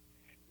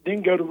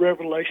 Then go to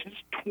Revelations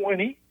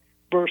 20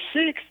 verse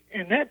 6,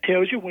 and that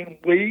tells you when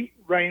we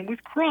reign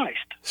with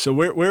Christ. So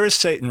where is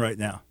Satan right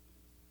now?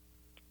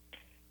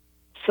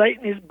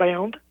 Satan is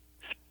bound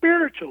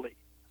spiritually.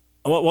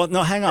 Well,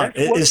 no, hang on.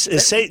 Is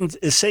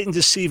Satan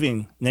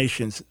deceiving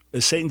nations?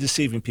 Is Satan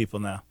deceiving people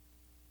now?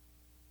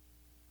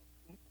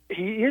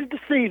 He is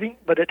deceiving,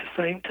 but at the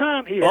same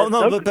time, he has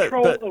no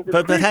control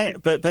over Christians.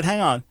 But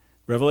hang on.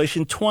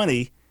 Revelation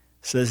 20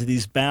 says that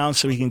he's bound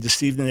so he can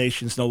deceive the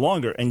nations no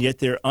longer, and yet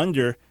they're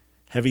under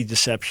heavy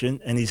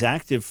deception, and he's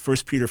active.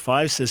 1 Peter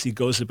 5 says he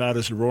goes about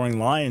as a roaring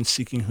lion,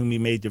 seeking whom he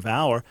may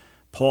devour.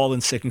 Paul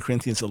in 2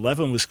 Corinthians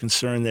 11 was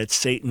concerned that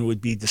Satan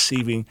would be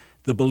deceiving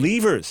the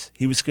believers.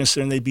 He was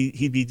concerned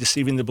he'd be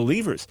deceiving the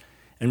believers.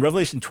 And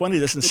Revelation 20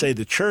 doesn't say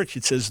the church,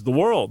 it says the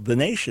world, the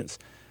nations.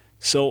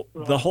 So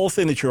the whole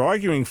thing that you're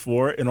arguing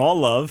for, in all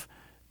love,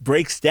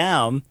 breaks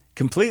down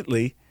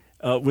completely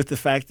with the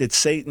fact that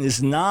Satan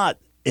is not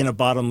in a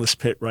bottomless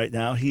pit right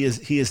now. He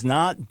is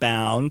not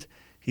bound.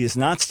 He is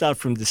not stopped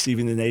from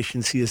deceiving the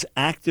nations. He is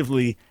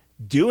actively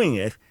doing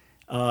it.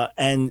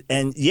 And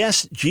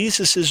yes,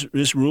 Jesus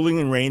is ruling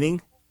and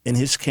reigning in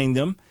his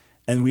kingdom,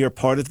 and we are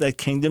part of that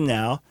kingdom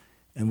now.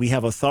 And we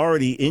have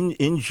authority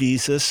in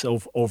Jesus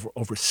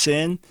over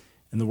sin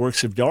and the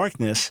works of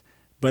darkness.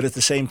 But at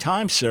the same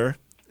time, sir,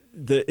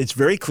 it's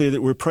very clear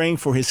that we're praying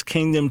for his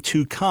kingdom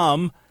to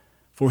come,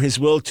 for his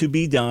will to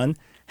be done.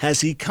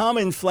 Has he come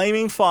in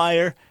flaming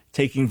fire,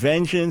 taking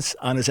vengeance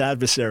on his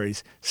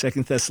adversaries?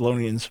 2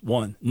 Thessalonians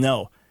 1.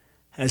 No.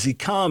 Has he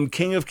come,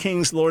 King of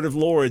kings, Lord of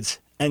lords,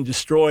 and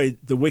destroyed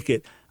the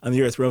wicked? on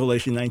the earth,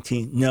 Revelation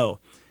 19? No.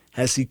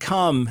 Has he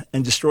come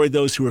and destroyed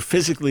those who were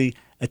physically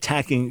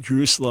attacking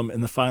Jerusalem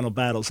in the final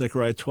battle,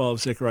 Zechariah 12,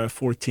 Zechariah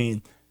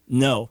 14?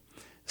 No.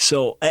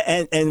 So,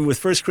 and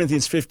with 1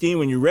 Corinthians 15,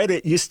 when you read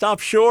it, you stop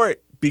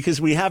short because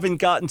we haven't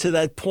gotten to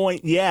that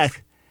point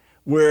yet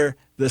where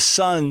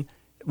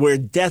where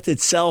death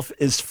itself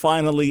is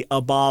finally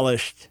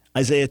abolished.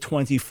 Isaiah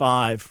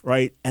 25,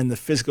 right? And the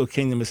physical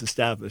kingdom is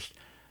established.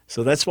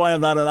 So that's why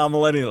I'm not an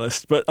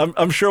amillennialist, but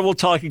I'm sure we'll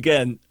talk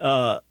again.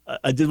 I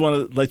did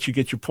want to let you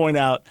get your point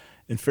out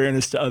in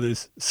fairness to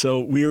others. So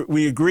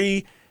we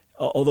agree,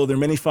 although there are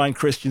many fine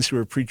Christians who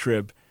are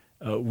pre-trib,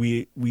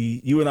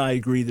 you and I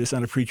agree there's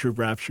not a pre-trib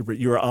rapture, but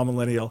you're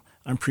amillennial,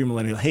 I'm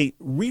premillennial. Hey,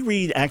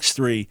 reread Acts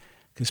 3,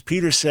 because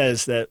Peter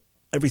says that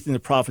everything the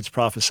prophets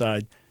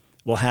prophesied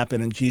will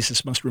happen, and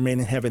Jesus must remain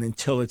in heaven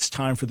until it's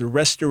time for the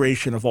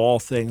restoration of all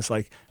things,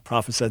 like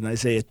prophesied in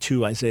Isaiah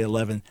 2, Isaiah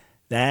 11.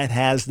 That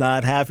has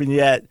not happened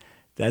yet.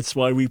 That's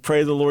why we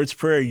pray the Lord's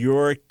Prayer,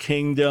 your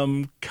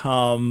kingdom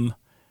come,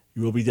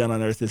 your will be done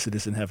on earth as it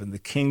is in heaven. The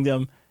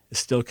kingdom is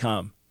still to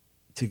come.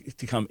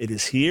 It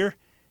is here,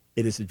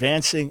 it is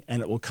advancing,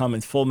 and it will come in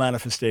full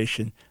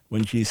manifestation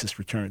when Jesus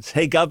returns.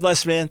 Hey, God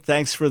bless, man.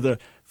 Thanks for the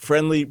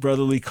friendly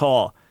brotherly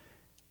call.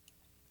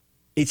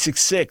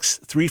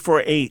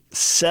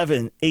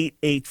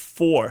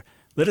 866-348-7884.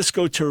 Let us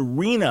go to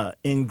Rena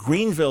in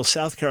Greenville,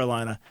 South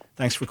Carolina.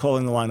 Thanks for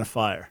calling the Line of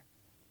Fire.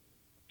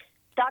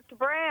 Dr.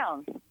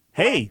 Brown.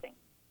 Hey. Blessing.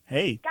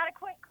 Hey. Got a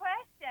quick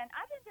question.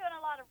 I've been doing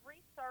a lot of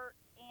research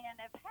and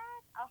have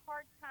had a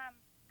hard time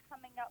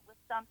coming up with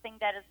something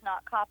that is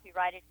not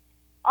copyrighted.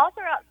 All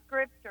throughout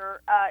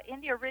Scripture,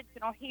 in the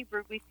original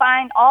Hebrew, we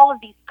find all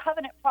of these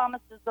covenant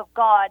promises of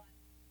God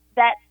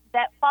that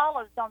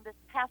follows on this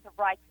path of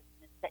righteousness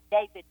that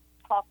David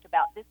talked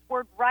about. This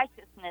word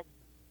righteousness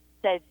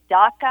says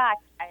tzedakah.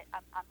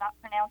 I'm not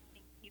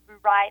pronouncing Hebrew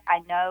right, I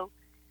know.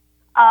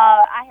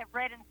 I have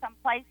read in some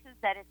places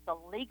that it's a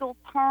legal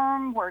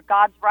term where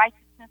God's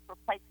righteousness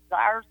replaces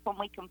ours when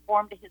we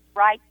conform to his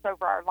rights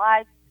over our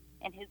lives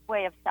and his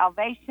way of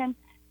salvation.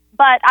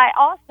 But I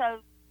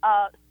also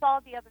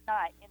saw the other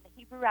night in the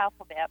Hebrew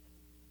alphabet,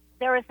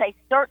 there is a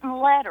certain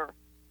letter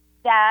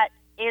that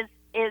is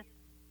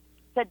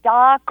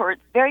Sadak, or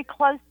it's very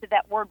close to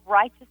that word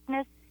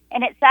righteousness,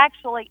 and it's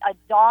actually a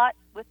dot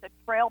with a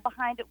trail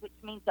behind it, which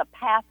means a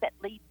path that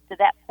leads to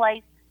that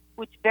place,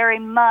 which very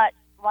much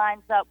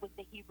lines up with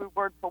the Hebrew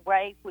word for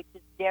way, which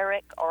is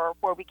derek, or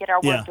where we get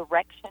our word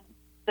direction,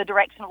 the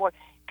direction of the word.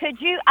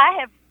 Could you?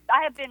 I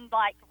have been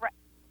like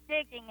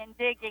digging, and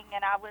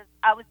I was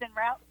en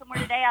route somewhere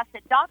today. I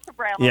said, Dr.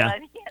 Brown, the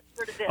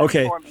answer to this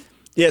for me.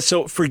 Yeah,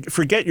 so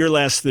forget your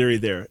last theory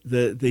there.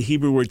 The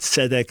Hebrew word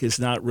tzedek is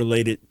not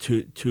related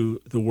to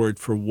the word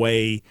for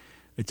way.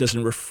 It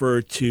doesn't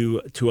refer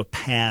to a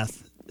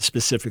path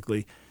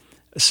specifically.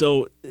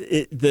 So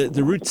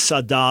the root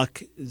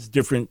sadak is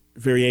different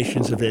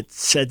variations of it.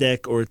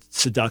 Tzedek or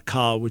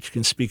tzedakah, which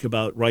can speak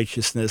about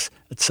righteousness.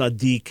 A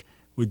tzaddik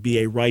would be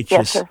a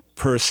righteous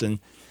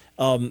person.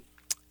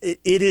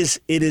 It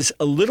is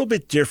a little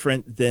bit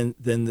different than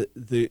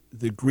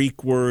the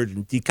Greek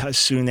word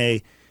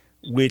dikasune,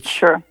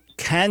 which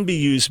can be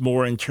used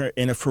more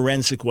in a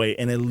forensic way,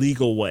 in a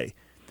legal way.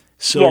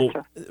 So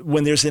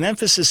when there's an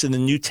emphasis in the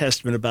New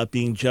Testament about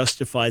being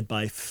justified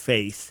by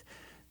faith,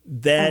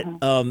 that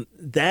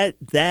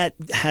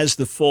has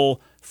the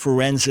full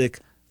forensic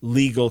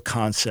legal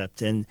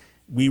concept, and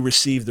we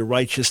receive the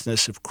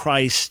righteousness of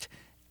Christ,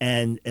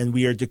 and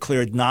we are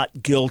declared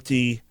not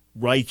guilty,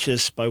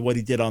 righteous by what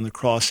he did on the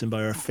cross and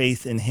by our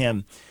faith in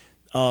him.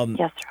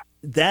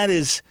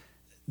 That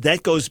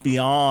goes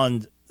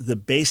beyond the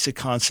basic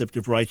concept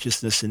of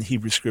righteousness in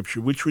Hebrew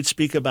Scripture, which would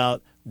speak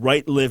about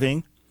right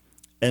living,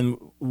 and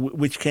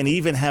which can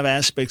even have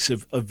aspects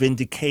of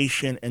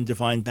vindication and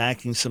divine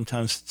backing.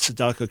 Sometimes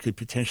tzedakah could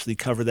potentially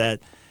cover that.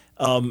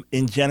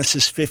 In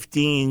Genesis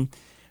 15,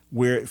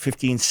 where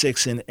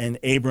 15:6, and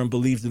Abram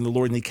believed in the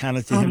Lord and he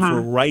counted to him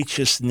for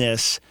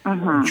righteousness.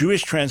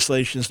 Jewish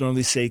translations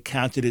normally say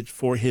counted it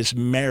for his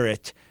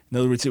merit. In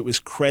other words, it was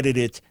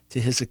credited to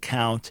his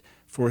account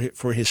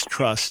for his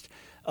trust.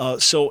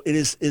 So it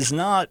is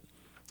not,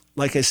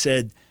 like I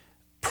said,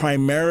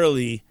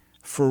 primarily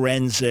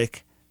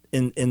forensic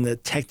in the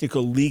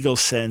technical legal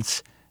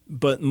sense,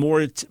 but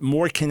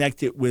more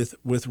connected with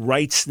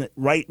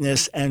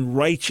rightness and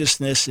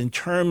righteousness in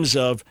terms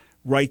of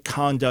right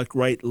conduct,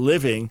 right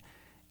living,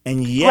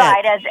 and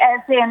yet as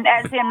in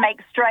make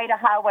straight a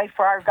highway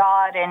for our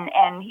God,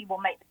 and He will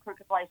make the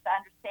crooked place.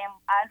 I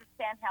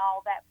understand how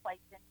all that plays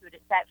into it.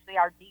 It's actually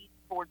our deeds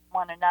towards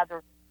one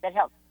another that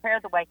helps prepare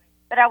the way.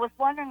 But I was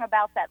wondering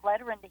about that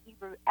letter in the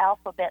Hebrew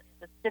alphabet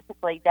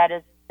specifically that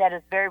is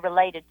very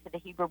related to the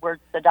Hebrew word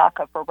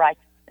tzedakah for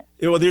righteousness.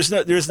 Well,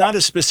 there's not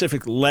a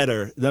specific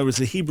letter. In other words,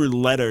 the Hebrew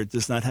letter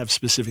does not have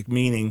specific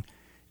meaning.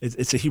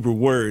 It's a Hebrew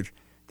word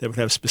that would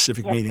have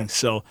specific meaning.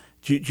 So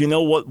do you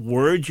know what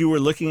word you were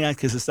looking at?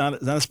 Because it's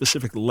not a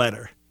specific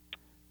letter.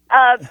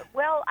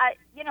 Well,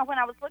 when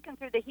I was looking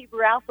through the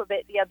Hebrew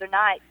alphabet the other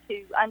night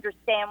to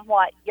understand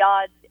what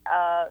Yod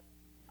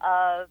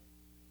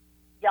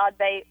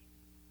Yod-Beh,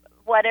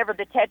 whatever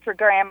the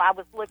tetragram. I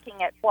was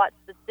looking at what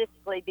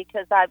specifically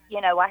because I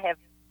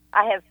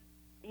have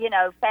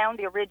found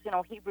the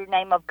original Hebrew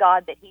name of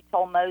God that he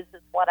told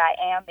Moses what I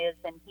am is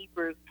in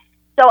Hebrew.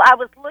 So I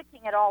was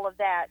looking at all of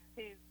that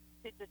to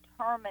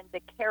determine the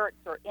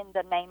character in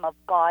the name of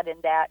God in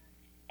that.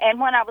 And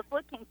when I was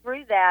looking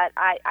through that,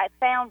 I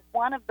found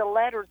one of the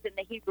letters in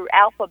the Hebrew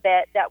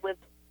alphabet that was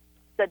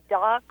the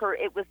dot, or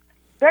it was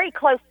very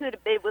close to it.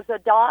 It was a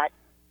dot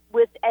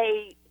with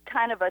a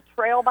kind of a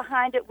trail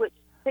behind it, which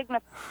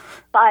signified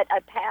a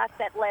path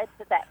that led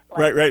to that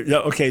place. Right.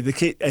 No, okay.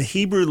 A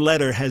Hebrew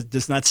letter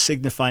does not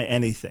signify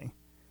anything.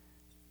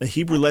 A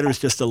Hebrew letter is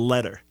just a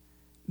letter.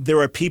 There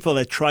are people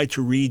that try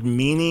to read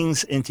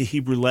meanings into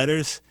Hebrew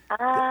letters.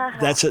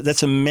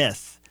 That's a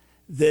myth.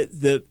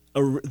 The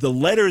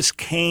letters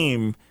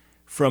came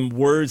from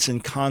words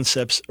and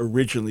concepts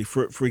originally.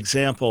 For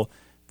example,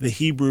 the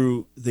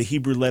Hebrew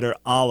letter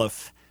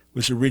Aleph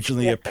was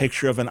originally a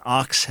picture of an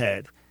ox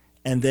head.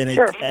 And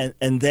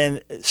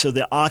then so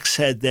the ox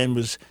head then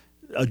was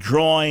a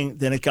drawing.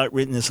 Then it got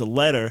written as a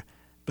letter,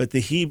 but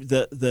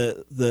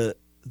the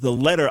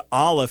letter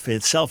Aleph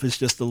itself is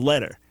just a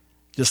letter,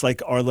 just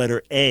like our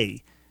letter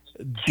A,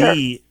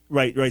 B.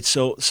 Right.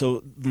 So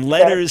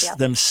letters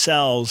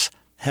themselves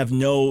have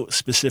no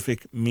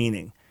specific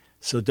meaning.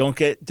 So don't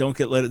get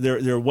led. There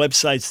are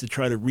websites that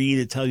try to read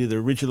and tell you the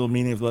original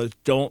meaning of letters.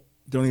 Don't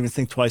even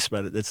think twice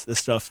about it. This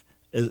stuff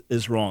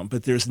is wrong.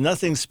 But there's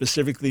nothing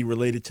specifically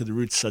related to the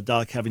root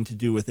sadak having to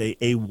do with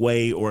a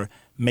way or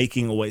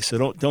making a way.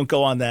 So don't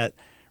go on that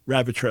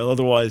rabbit trail.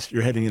 Otherwise,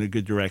 you're heading in a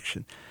good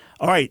direction.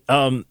 All right.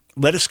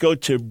 Let us go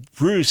to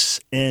Bruce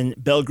in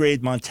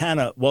Belgrade,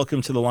 Montana.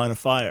 Welcome to the Line of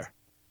Fire.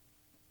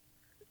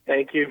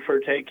 Thank you for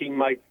taking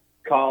my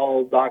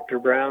call, Dr.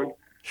 Brown.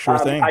 Sure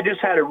thing. I just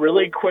had a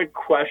really quick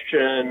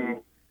question.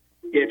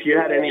 If you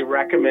had any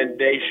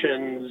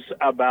recommendations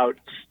about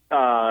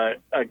a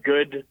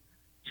good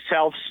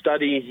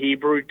self-study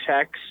Hebrew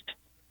text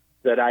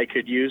that I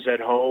could use at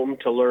home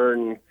to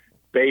learn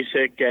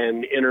basic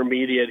and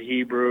intermediate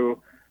Hebrew.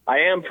 I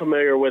am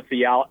familiar with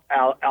the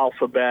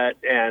alphabet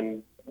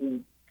and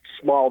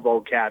small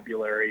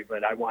vocabulary,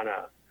 but I want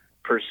to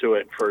pursue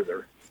it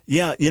further.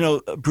 Yeah,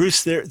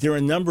 Bruce, there are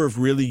a number of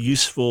really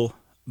useful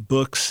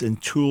books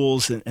and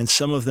tools, and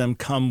some of them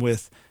come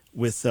with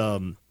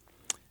CDs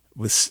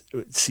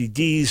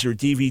or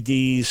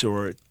DVDs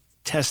or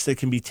tests that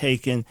can be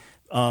taken.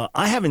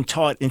 I haven't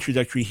taught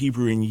introductory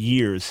Hebrew in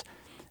years,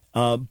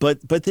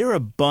 but there are a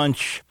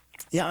bunch.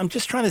 Yeah, I'm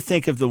just trying to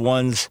think of the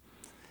ones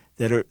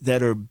that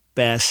are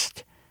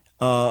best.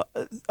 A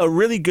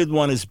really good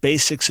one is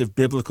Basics of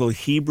Biblical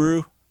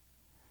Hebrew.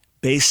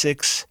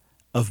 Basics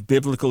of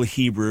Biblical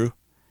Hebrew.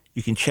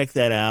 You can check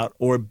that out.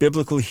 Or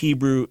Biblical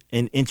Hebrew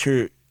and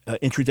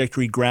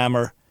Introductory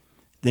Grammar.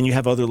 Then you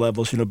have other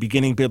levels,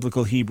 beginning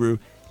Biblical Hebrew,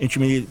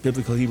 intermediate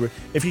Biblical Hebrew.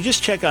 If you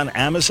just check on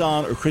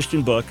Amazon or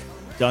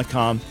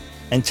ChristianBook.com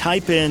and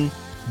type in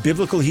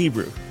Biblical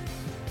Hebrew,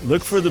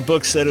 look for the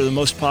books that are the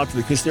most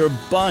popular, because there are a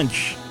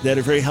bunch that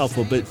are very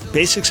helpful. But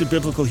Basics of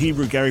Biblical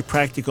Hebrew, Gary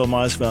Practical,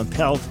 Miles Van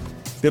Pelt,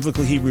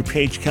 Biblical Hebrew,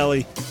 Paige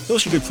Kelly,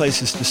 those are good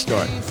places to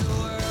start.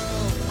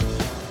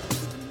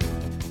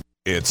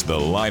 It's The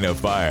Line of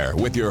Fire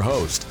with your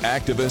host,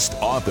 activist,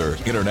 author,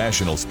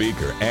 international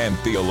speaker, and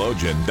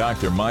theologian,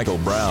 Dr. Michael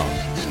Brown.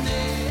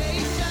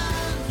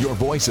 Your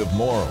voice of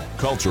moral,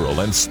 cultural,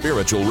 and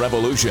spiritual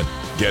revolution.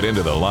 Get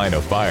into The Line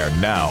of Fire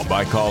now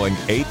by calling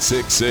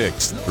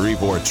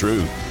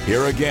 866-34-TRUTH.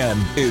 Here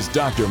again is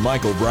Dr.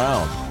 Michael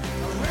Brown.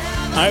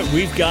 All right,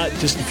 we've got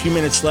just a few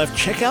minutes left.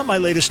 Check out my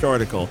latest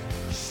article.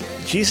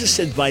 Jesus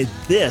said, by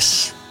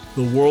this,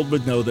 the world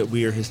would know that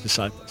we are his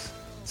disciples.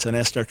 It's on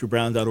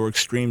AskDrBrown.org,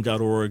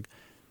 Stream.org,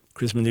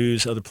 Charisma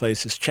News, other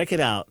places. Check it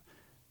out.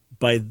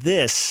 By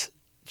this,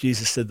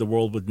 Jesus said the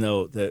world would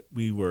know that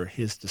we were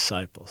his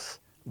disciples.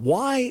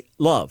 Why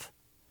love?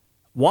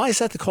 Why is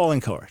that the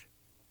calling card?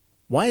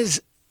 Why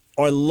is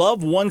our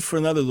love one for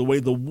another the way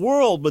the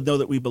world would know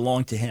that we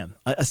belong to him?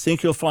 I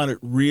think you'll find it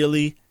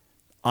really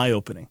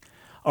eye-opening.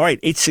 All right,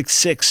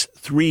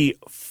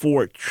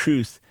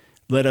 866-34-TRUTH.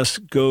 Let us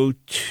go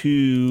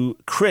to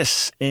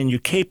Chris in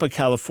Yucaipa,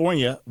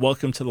 California.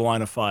 Welcome to the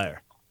Line of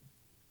Fire.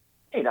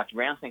 Hey, Dr.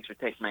 Brown. Thanks for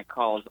taking my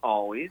call as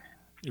always.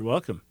 You're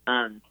welcome.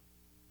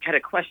 Had a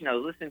question. I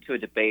was listening to a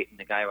debate, and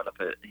the guy brought up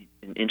an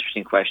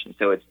interesting question.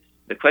 So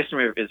the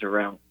question is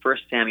around 1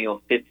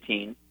 Samuel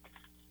 15,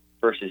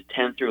 verses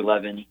 10 through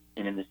 11,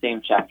 and in the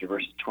same chapter,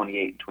 verses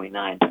 28 and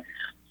 29.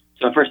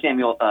 So in 1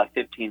 Samuel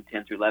 15,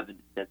 10 through 11,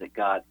 it says that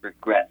God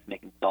regrets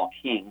making Saul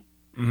king.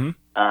 Mm-hmm.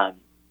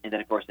 And then,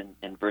 of course, in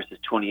verses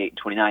 28 and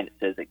 29, it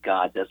says that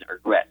God doesn't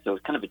regret. So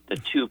it's kind of a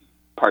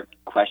two-part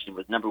question.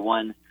 Was number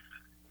one,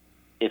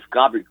 if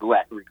God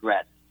regrets,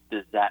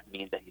 does that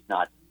mean that he's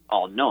not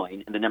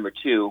all-knowing? And then number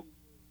two,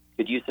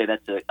 could you say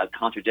that's a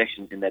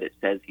contradiction in that it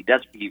says he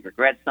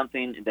regrets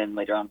something, and then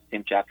later on in the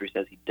same chapter it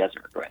says he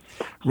doesn't regret?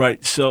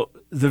 Right. So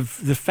the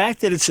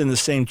fact that it's in the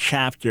same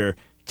chapter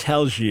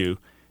tells you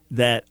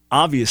that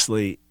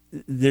obviously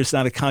there's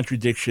not a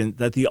contradiction,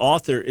 that the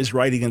author is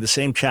writing in the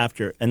same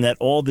chapter, and that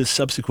all the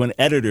subsequent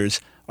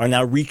editors are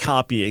now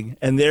recopying,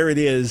 and there it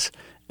is,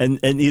 and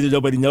either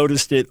nobody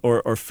noticed it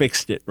or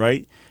fixed it,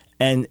 right?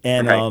 And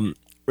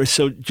Right.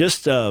 So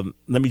just let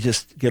me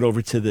just get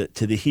over to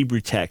the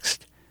Hebrew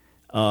text.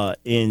 Yeah,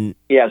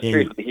 it's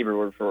curious what the Hebrew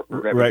word for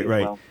regret would be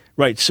as well.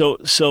 Right. So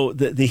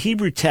the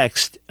Hebrew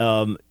text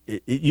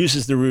it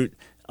uses the root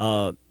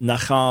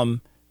nacham,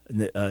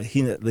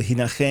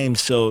 hinachem,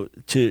 so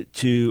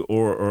to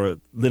or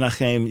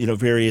linachem,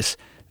 various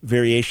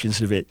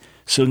variations of it.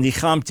 So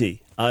nichamti,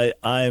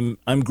 I'm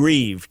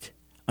grieved.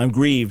 I'm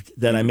grieved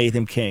that I made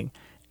him king.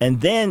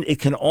 And then it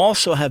can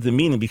also have the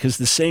meaning, because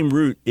the same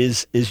root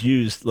is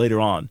used later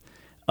on.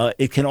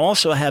 It can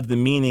also have the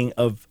meaning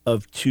of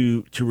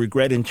to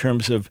regret in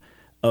terms of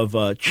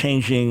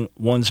changing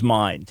one's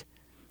mind.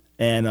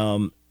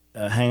 And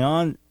hang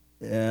on,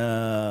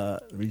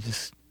 we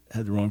just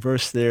had the wrong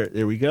verse there.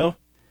 There we go.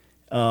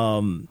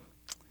 So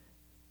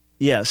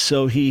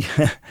he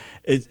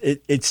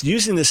it's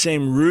using the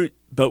same root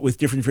but with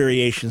different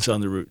variations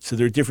on the root. So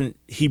there are different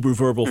Hebrew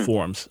verbal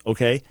forms,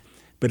 okay?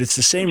 But it's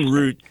the same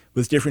root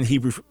with different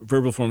Hebrew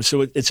verbal forms.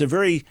 So it's a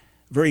very,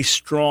 very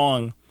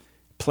strong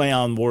play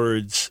on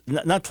words,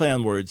 not play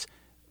on words,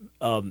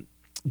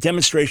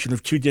 demonstration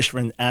of two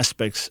different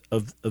aspects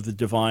of the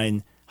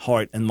divine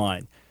heart and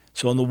mind.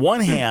 So on the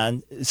one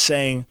hand, it's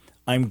saying,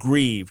 I'm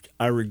grieved,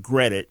 I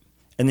regret it,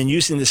 and then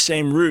using the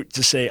same root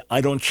to say,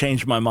 I don't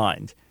change my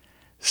mind.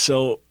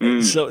 So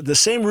the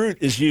same root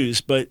is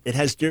used, but it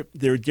has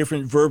there are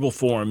different verbal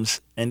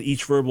forms, and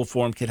each verbal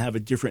form can have a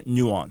different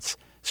nuance.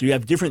 So you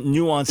have different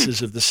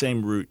nuances of the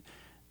same root,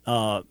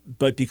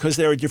 but because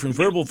there are different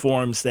verbal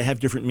forms, they have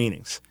different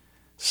meanings.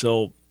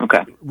 So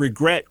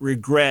regret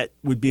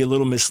would be a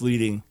little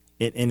misleading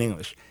in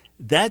English.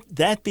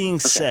 That being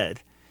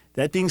said,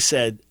 it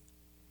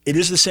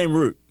is the same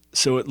root,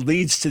 so it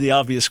leads to the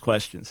obvious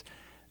questions.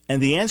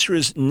 And the answer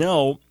is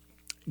no,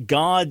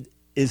 God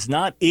is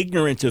not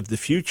ignorant of the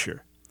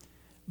future,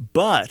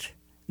 but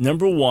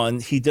number one,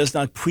 he does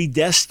not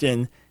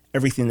predestine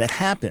everything that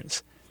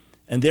happens.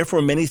 And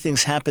therefore, many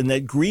things happen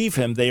that grieve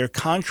him. They are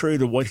contrary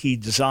to what he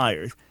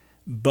desired,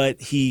 but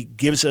he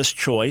gives us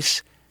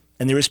choice,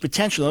 and there is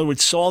potential. In other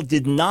words, Saul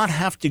did not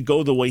have to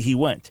go the way he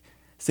went.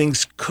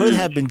 Things could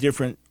have been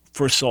different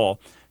for Saul.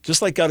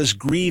 Just like God is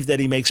grieved that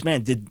he makes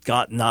man. Did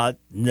God not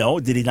know?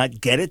 Did he not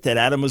get it that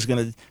Adam was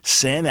going to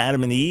sin,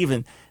 Adam and Eve,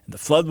 and the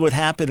flood would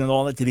happen and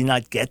all that? Did he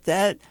not get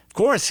that? Of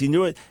course, he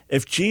knew it.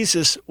 If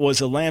Jesus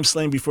was a lamb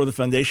slain before the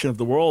foundation of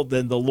the world,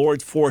 then the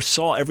Lord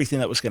foresaw everything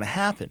that was going to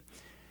happen.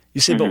 You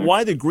say, but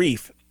why the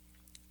grief?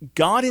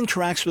 God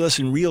interacts with us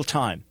in real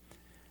time.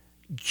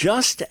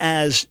 Just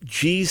as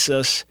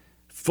Jesus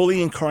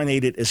fully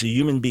incarnated as a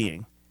human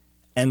being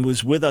and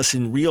was with us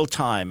in real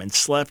time and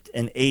slept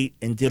and ate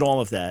and did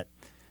all of that,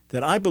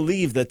 that I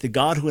believe that the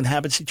God who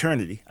inhabits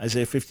eternity,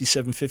 Isaiah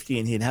 57:50,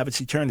 and he inhabits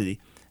eternity,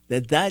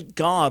 that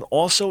God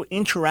also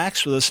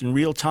interacts with us in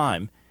real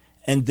time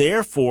and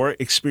therefore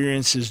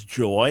experiences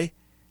joy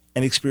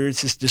and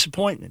experiences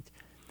disappointment.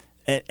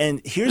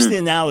 And here's the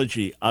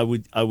analogy I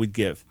would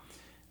give.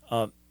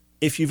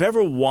 If you've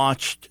ever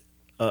watched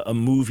a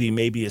movie,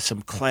 maybe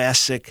some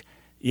classic,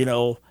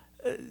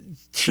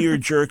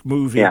 tear-jerk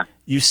movie,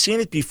 you've seen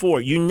it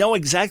before. You know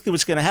exactly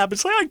what's going to happen.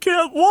 It's like, I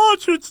can't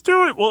watch it. Let's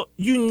do it. Well,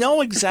 you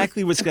know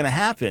exactly what's going to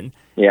happen,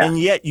 and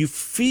yet you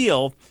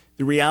feel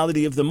the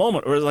reality of the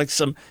moment. Or like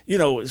some,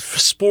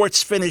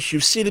 sports finish,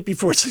 you've seen it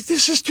before. It's like,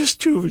 this is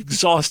just too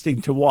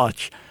exhausting to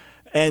watch.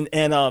 And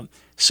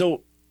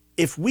so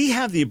if we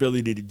have the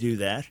ability to do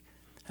that,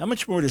 how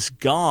much more does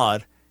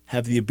God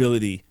have the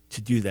ability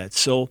to do that?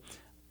 So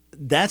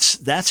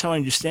that's how I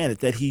understand it,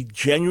 that he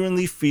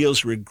genuinely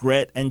feels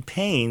regret and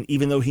pain,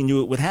 even though he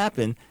knew it would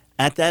happen.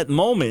 At that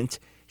moment,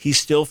 he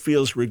still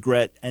feels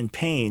regret and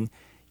pain,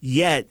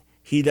 yet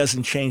he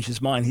doesn't change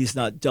his mind. He's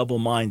not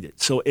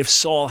double-minded. So if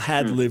Saul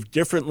had lived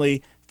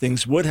differently,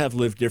 things would have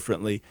lived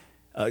differently,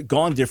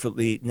 gone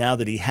differently. Now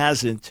that he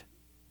hasn't,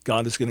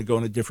 God is going to go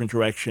in a different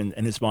direction,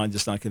 and his mind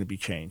is not going to be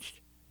changed.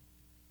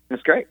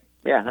 That's great.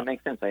 Yeah, that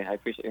makes sense. I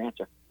appreciate your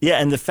answer. Yeah,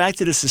 and the fact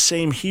that it's the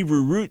same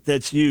Hebrew root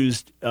that's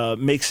used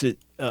makes it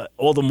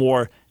all the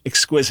more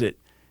exquisite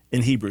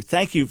in Hebrew.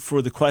 Thank you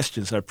for the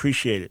questions. I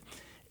appreciate it.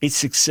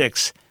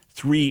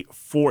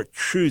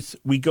 866-34-TRUTH.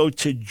 We go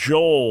to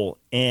Joel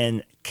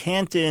in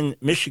Canton,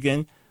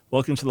 Michigan.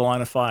 Welcome to the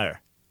Line of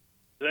Fire.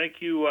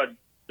 Thank you,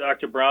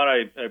 Dr. Brown.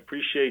 I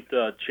appreciate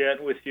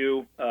chatting with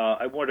you.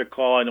 I wanted to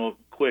call, I know,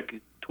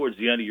 quick towards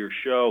the end of your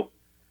show.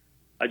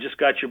 I just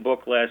got your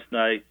book last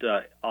night,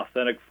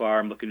 Authentic Fire.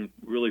 I'm looking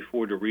really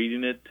forward to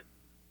reading it.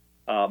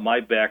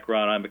 My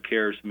background, I'm a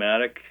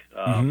charismatic.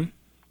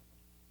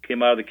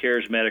 Came out of the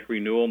charismatic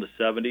renewal in the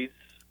 70s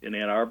in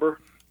Ann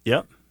Arbor.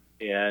 Yep.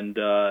 And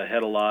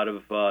had a lot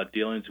of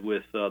dealings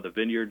with the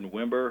Vineyard and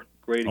Wimber.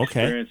 Great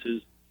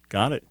experiences.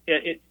 Got it.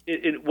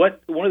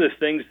 One of the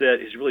things that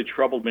has really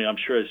troubled me, I'm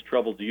sure has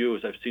troubled you,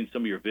 as I've seen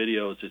some of your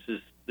videos, is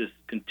this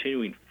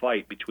continuing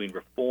fight between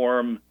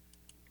Reform,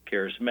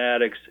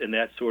 charismatics, and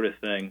that sort of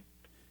thing.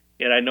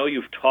 And I know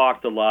you've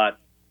talked a lot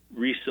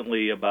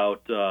recently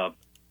about,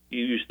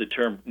 you used the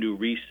term new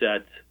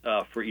reset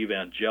for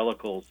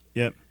evangelicals.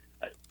 Yep.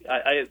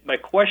 My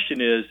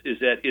question is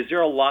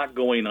there a lot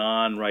going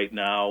on right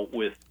now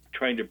with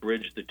trying to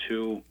bridge the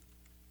two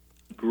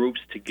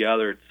groups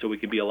together so we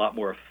can be a lot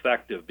more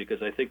effective?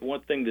 Because I think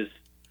one thing this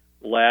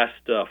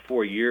last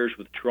 4 years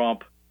with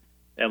Trump,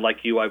 and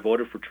like you, I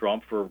voted for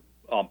Trump for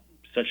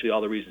essentially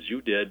all the reasons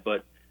you did,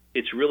 but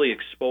it's really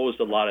exposed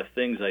a lot of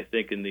things, I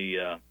think, in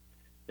the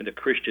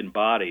Christian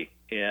body.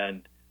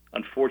 And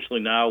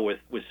unfortunately now with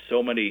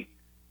so many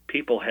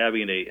people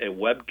having a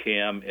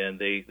webcam and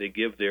they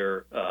give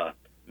their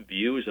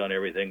views on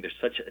everything, there's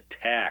such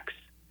attacks,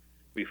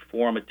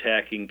 Reform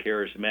attacking,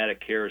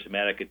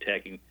 charismatic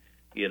attacking,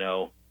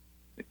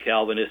 the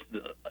Calvinist,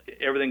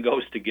 everything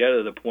goes together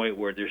to the point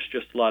where there's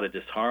just a lot of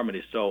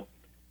disharmony. So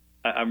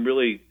I'm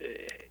really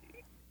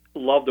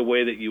love the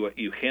way that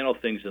you handle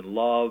things in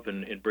love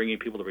and bringing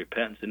people to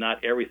repentance, and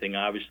not everything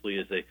obviously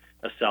is a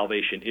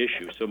salvation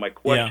issue. So my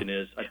question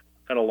is, I'm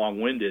kind of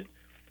long-winded,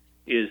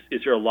 is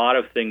there a lot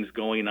of things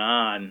going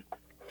on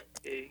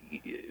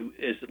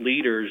as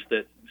leaders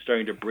that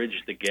starting to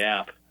bridge the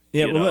gap?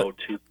 Let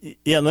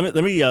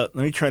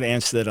me try to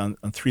answer that on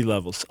three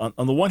levels.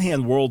 On the one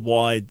hand,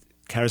 worldwide,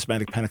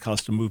 charismatic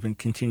Pentecostal movement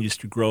continues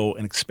to grow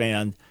and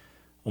expand.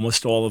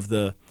 Almost all of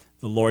the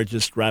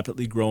largest,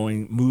 rapidly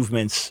growing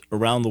movements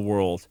around the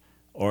world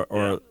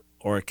are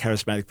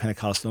charismatic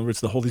Pentecostal. In other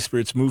words, the Holy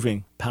Spirit's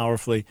moving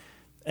powerfully,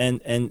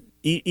 and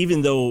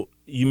even though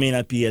you may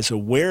not be as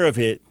aware of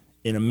it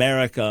in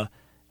America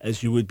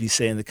as you would be,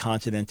 say, in the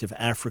continent of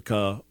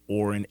Africa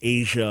or in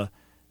Asia,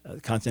 the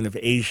continent of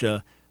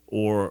Asia,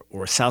 or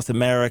South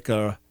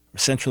America or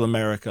Central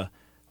America,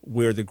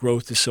 where the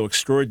growth is so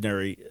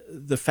extraordinary,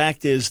 the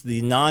fact is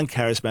the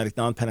non-charismatic,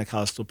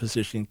 non-Pentecostal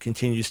position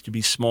continues to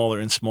be smaller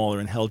and smaller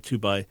and held to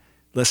by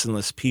less and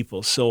less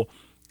people. So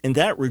in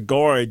that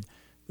regard,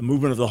 the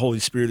movement of the Holy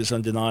Spirit is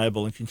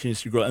undeniable and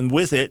continues to grow. And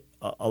with it,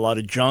 a lot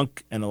of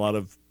junk and a lot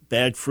of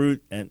bad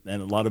fruit and a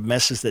lot of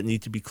messes that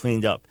need to be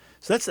cleaned up.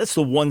 So that's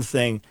the one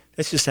thing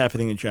that's just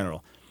happening in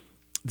general.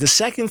 The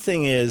second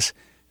thing is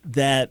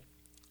that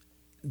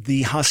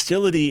the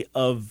hostility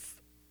of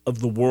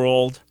the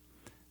world,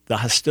 the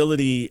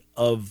hostility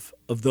of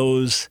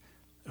those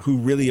who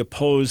really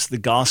oppose the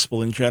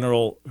gospel in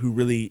general, who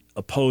really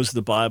oppose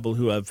the Bible,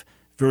 who have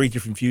very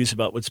different views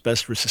about what's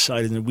best for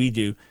society than we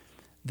do,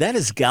 that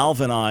has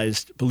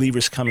galvanized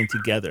believers coming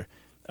together.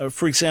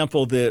 For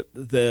example,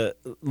 the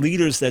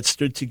leaders that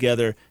stood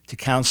together to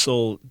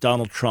counsel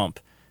Donald Trump,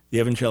 the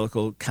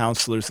evangelical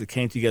counselors that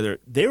came together,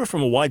 they were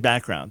from a wide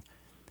background.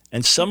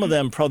 And some of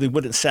them probably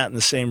wouldn't have sat in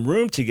the same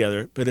room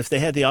together, but if they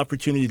had the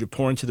opportunity to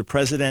pour into the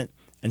president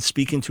and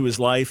speak into his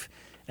life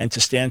and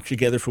to stand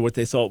together for what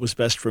they thought was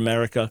best for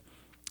America,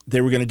 they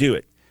were going to do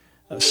it.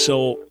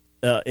 So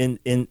in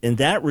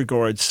that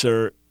regard,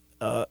 sir,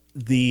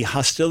 the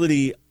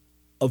hostility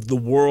of the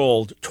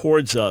world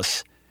towards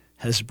us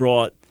has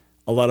brought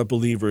a lot of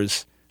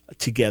believers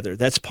together.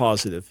 That's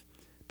positive.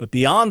 But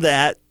beyond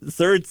that, the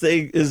third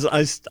thing is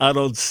I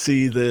don't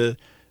see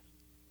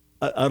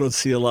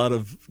a lot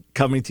of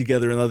coming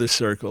together in other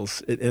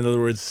circles. In other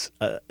words,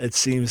 it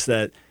seems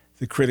that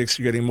the critics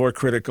are getting more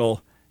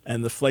critical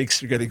and the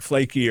flakes are getting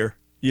flakier,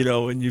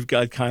 and you've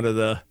got kind of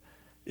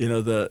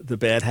the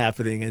bad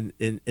happening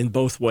in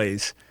both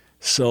ways.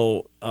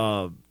 So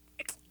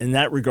in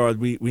that regard,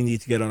 we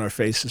need to get on our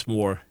faces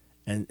more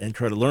and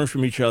try to learn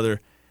from each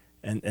other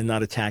and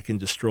not attack and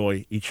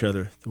destroy each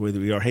other the way that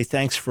we are. Hey,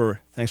 thanks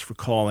for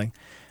calling.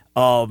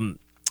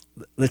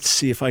 Let's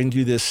see if I can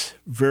do this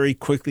very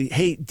quickly.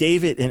 Hey,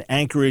 David in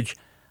Anchorage,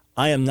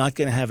 I am not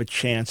going to have a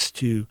chance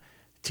to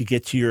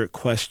get to your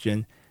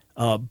question,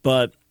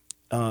 but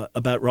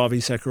about Ravi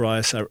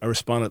Zacharias, I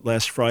responded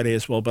last Friday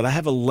as well, but I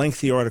have a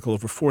lengthy article,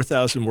 over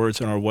 4,000 words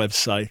on our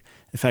website.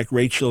 In fact,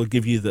 Rachel will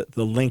give you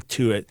the link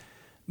to it.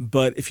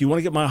 But if you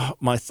want to get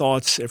my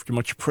thoughts after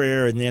much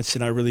prayer and Nancy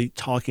and I really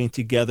talking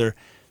together,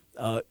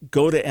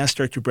 go to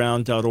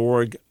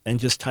AskDrBrown.org and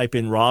just type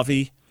in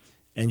Ravi,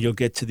 and you'll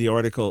get to the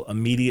article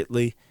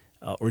immediately,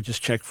 or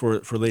just check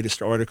for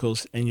latest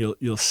articles, and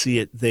you'll see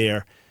it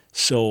there.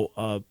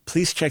 So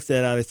please check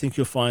that out. I think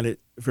you'll find it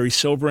very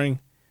sobering,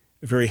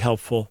 very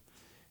helpful,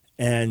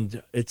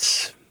 and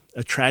it's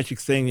a tragic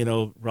thing.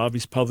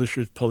 Ravi's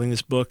publishers pulling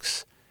his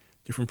books,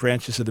 different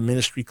branches of the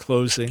ministry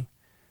closing.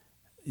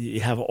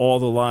 You have all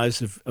the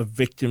lives of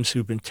victims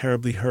who've been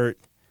terribly hurt.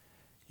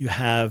 You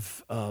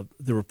have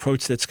the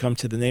reproach that's come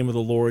to the name of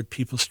the Lord,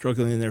 people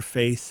struggling in their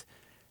faith.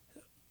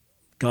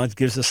 God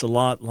gives us a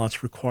lot,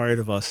 lots required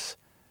of us.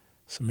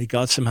 So may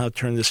God somehow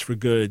turn this for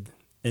good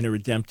in a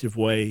redemptive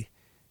way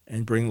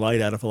and bring light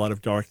out of a lot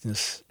of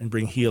darkness and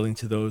bring healing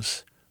to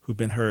those who've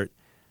been hurt.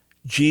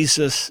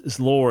 Jesus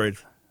is Lord.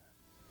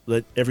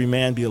 Let every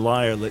man be a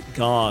liar. Let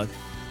God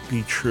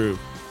be true.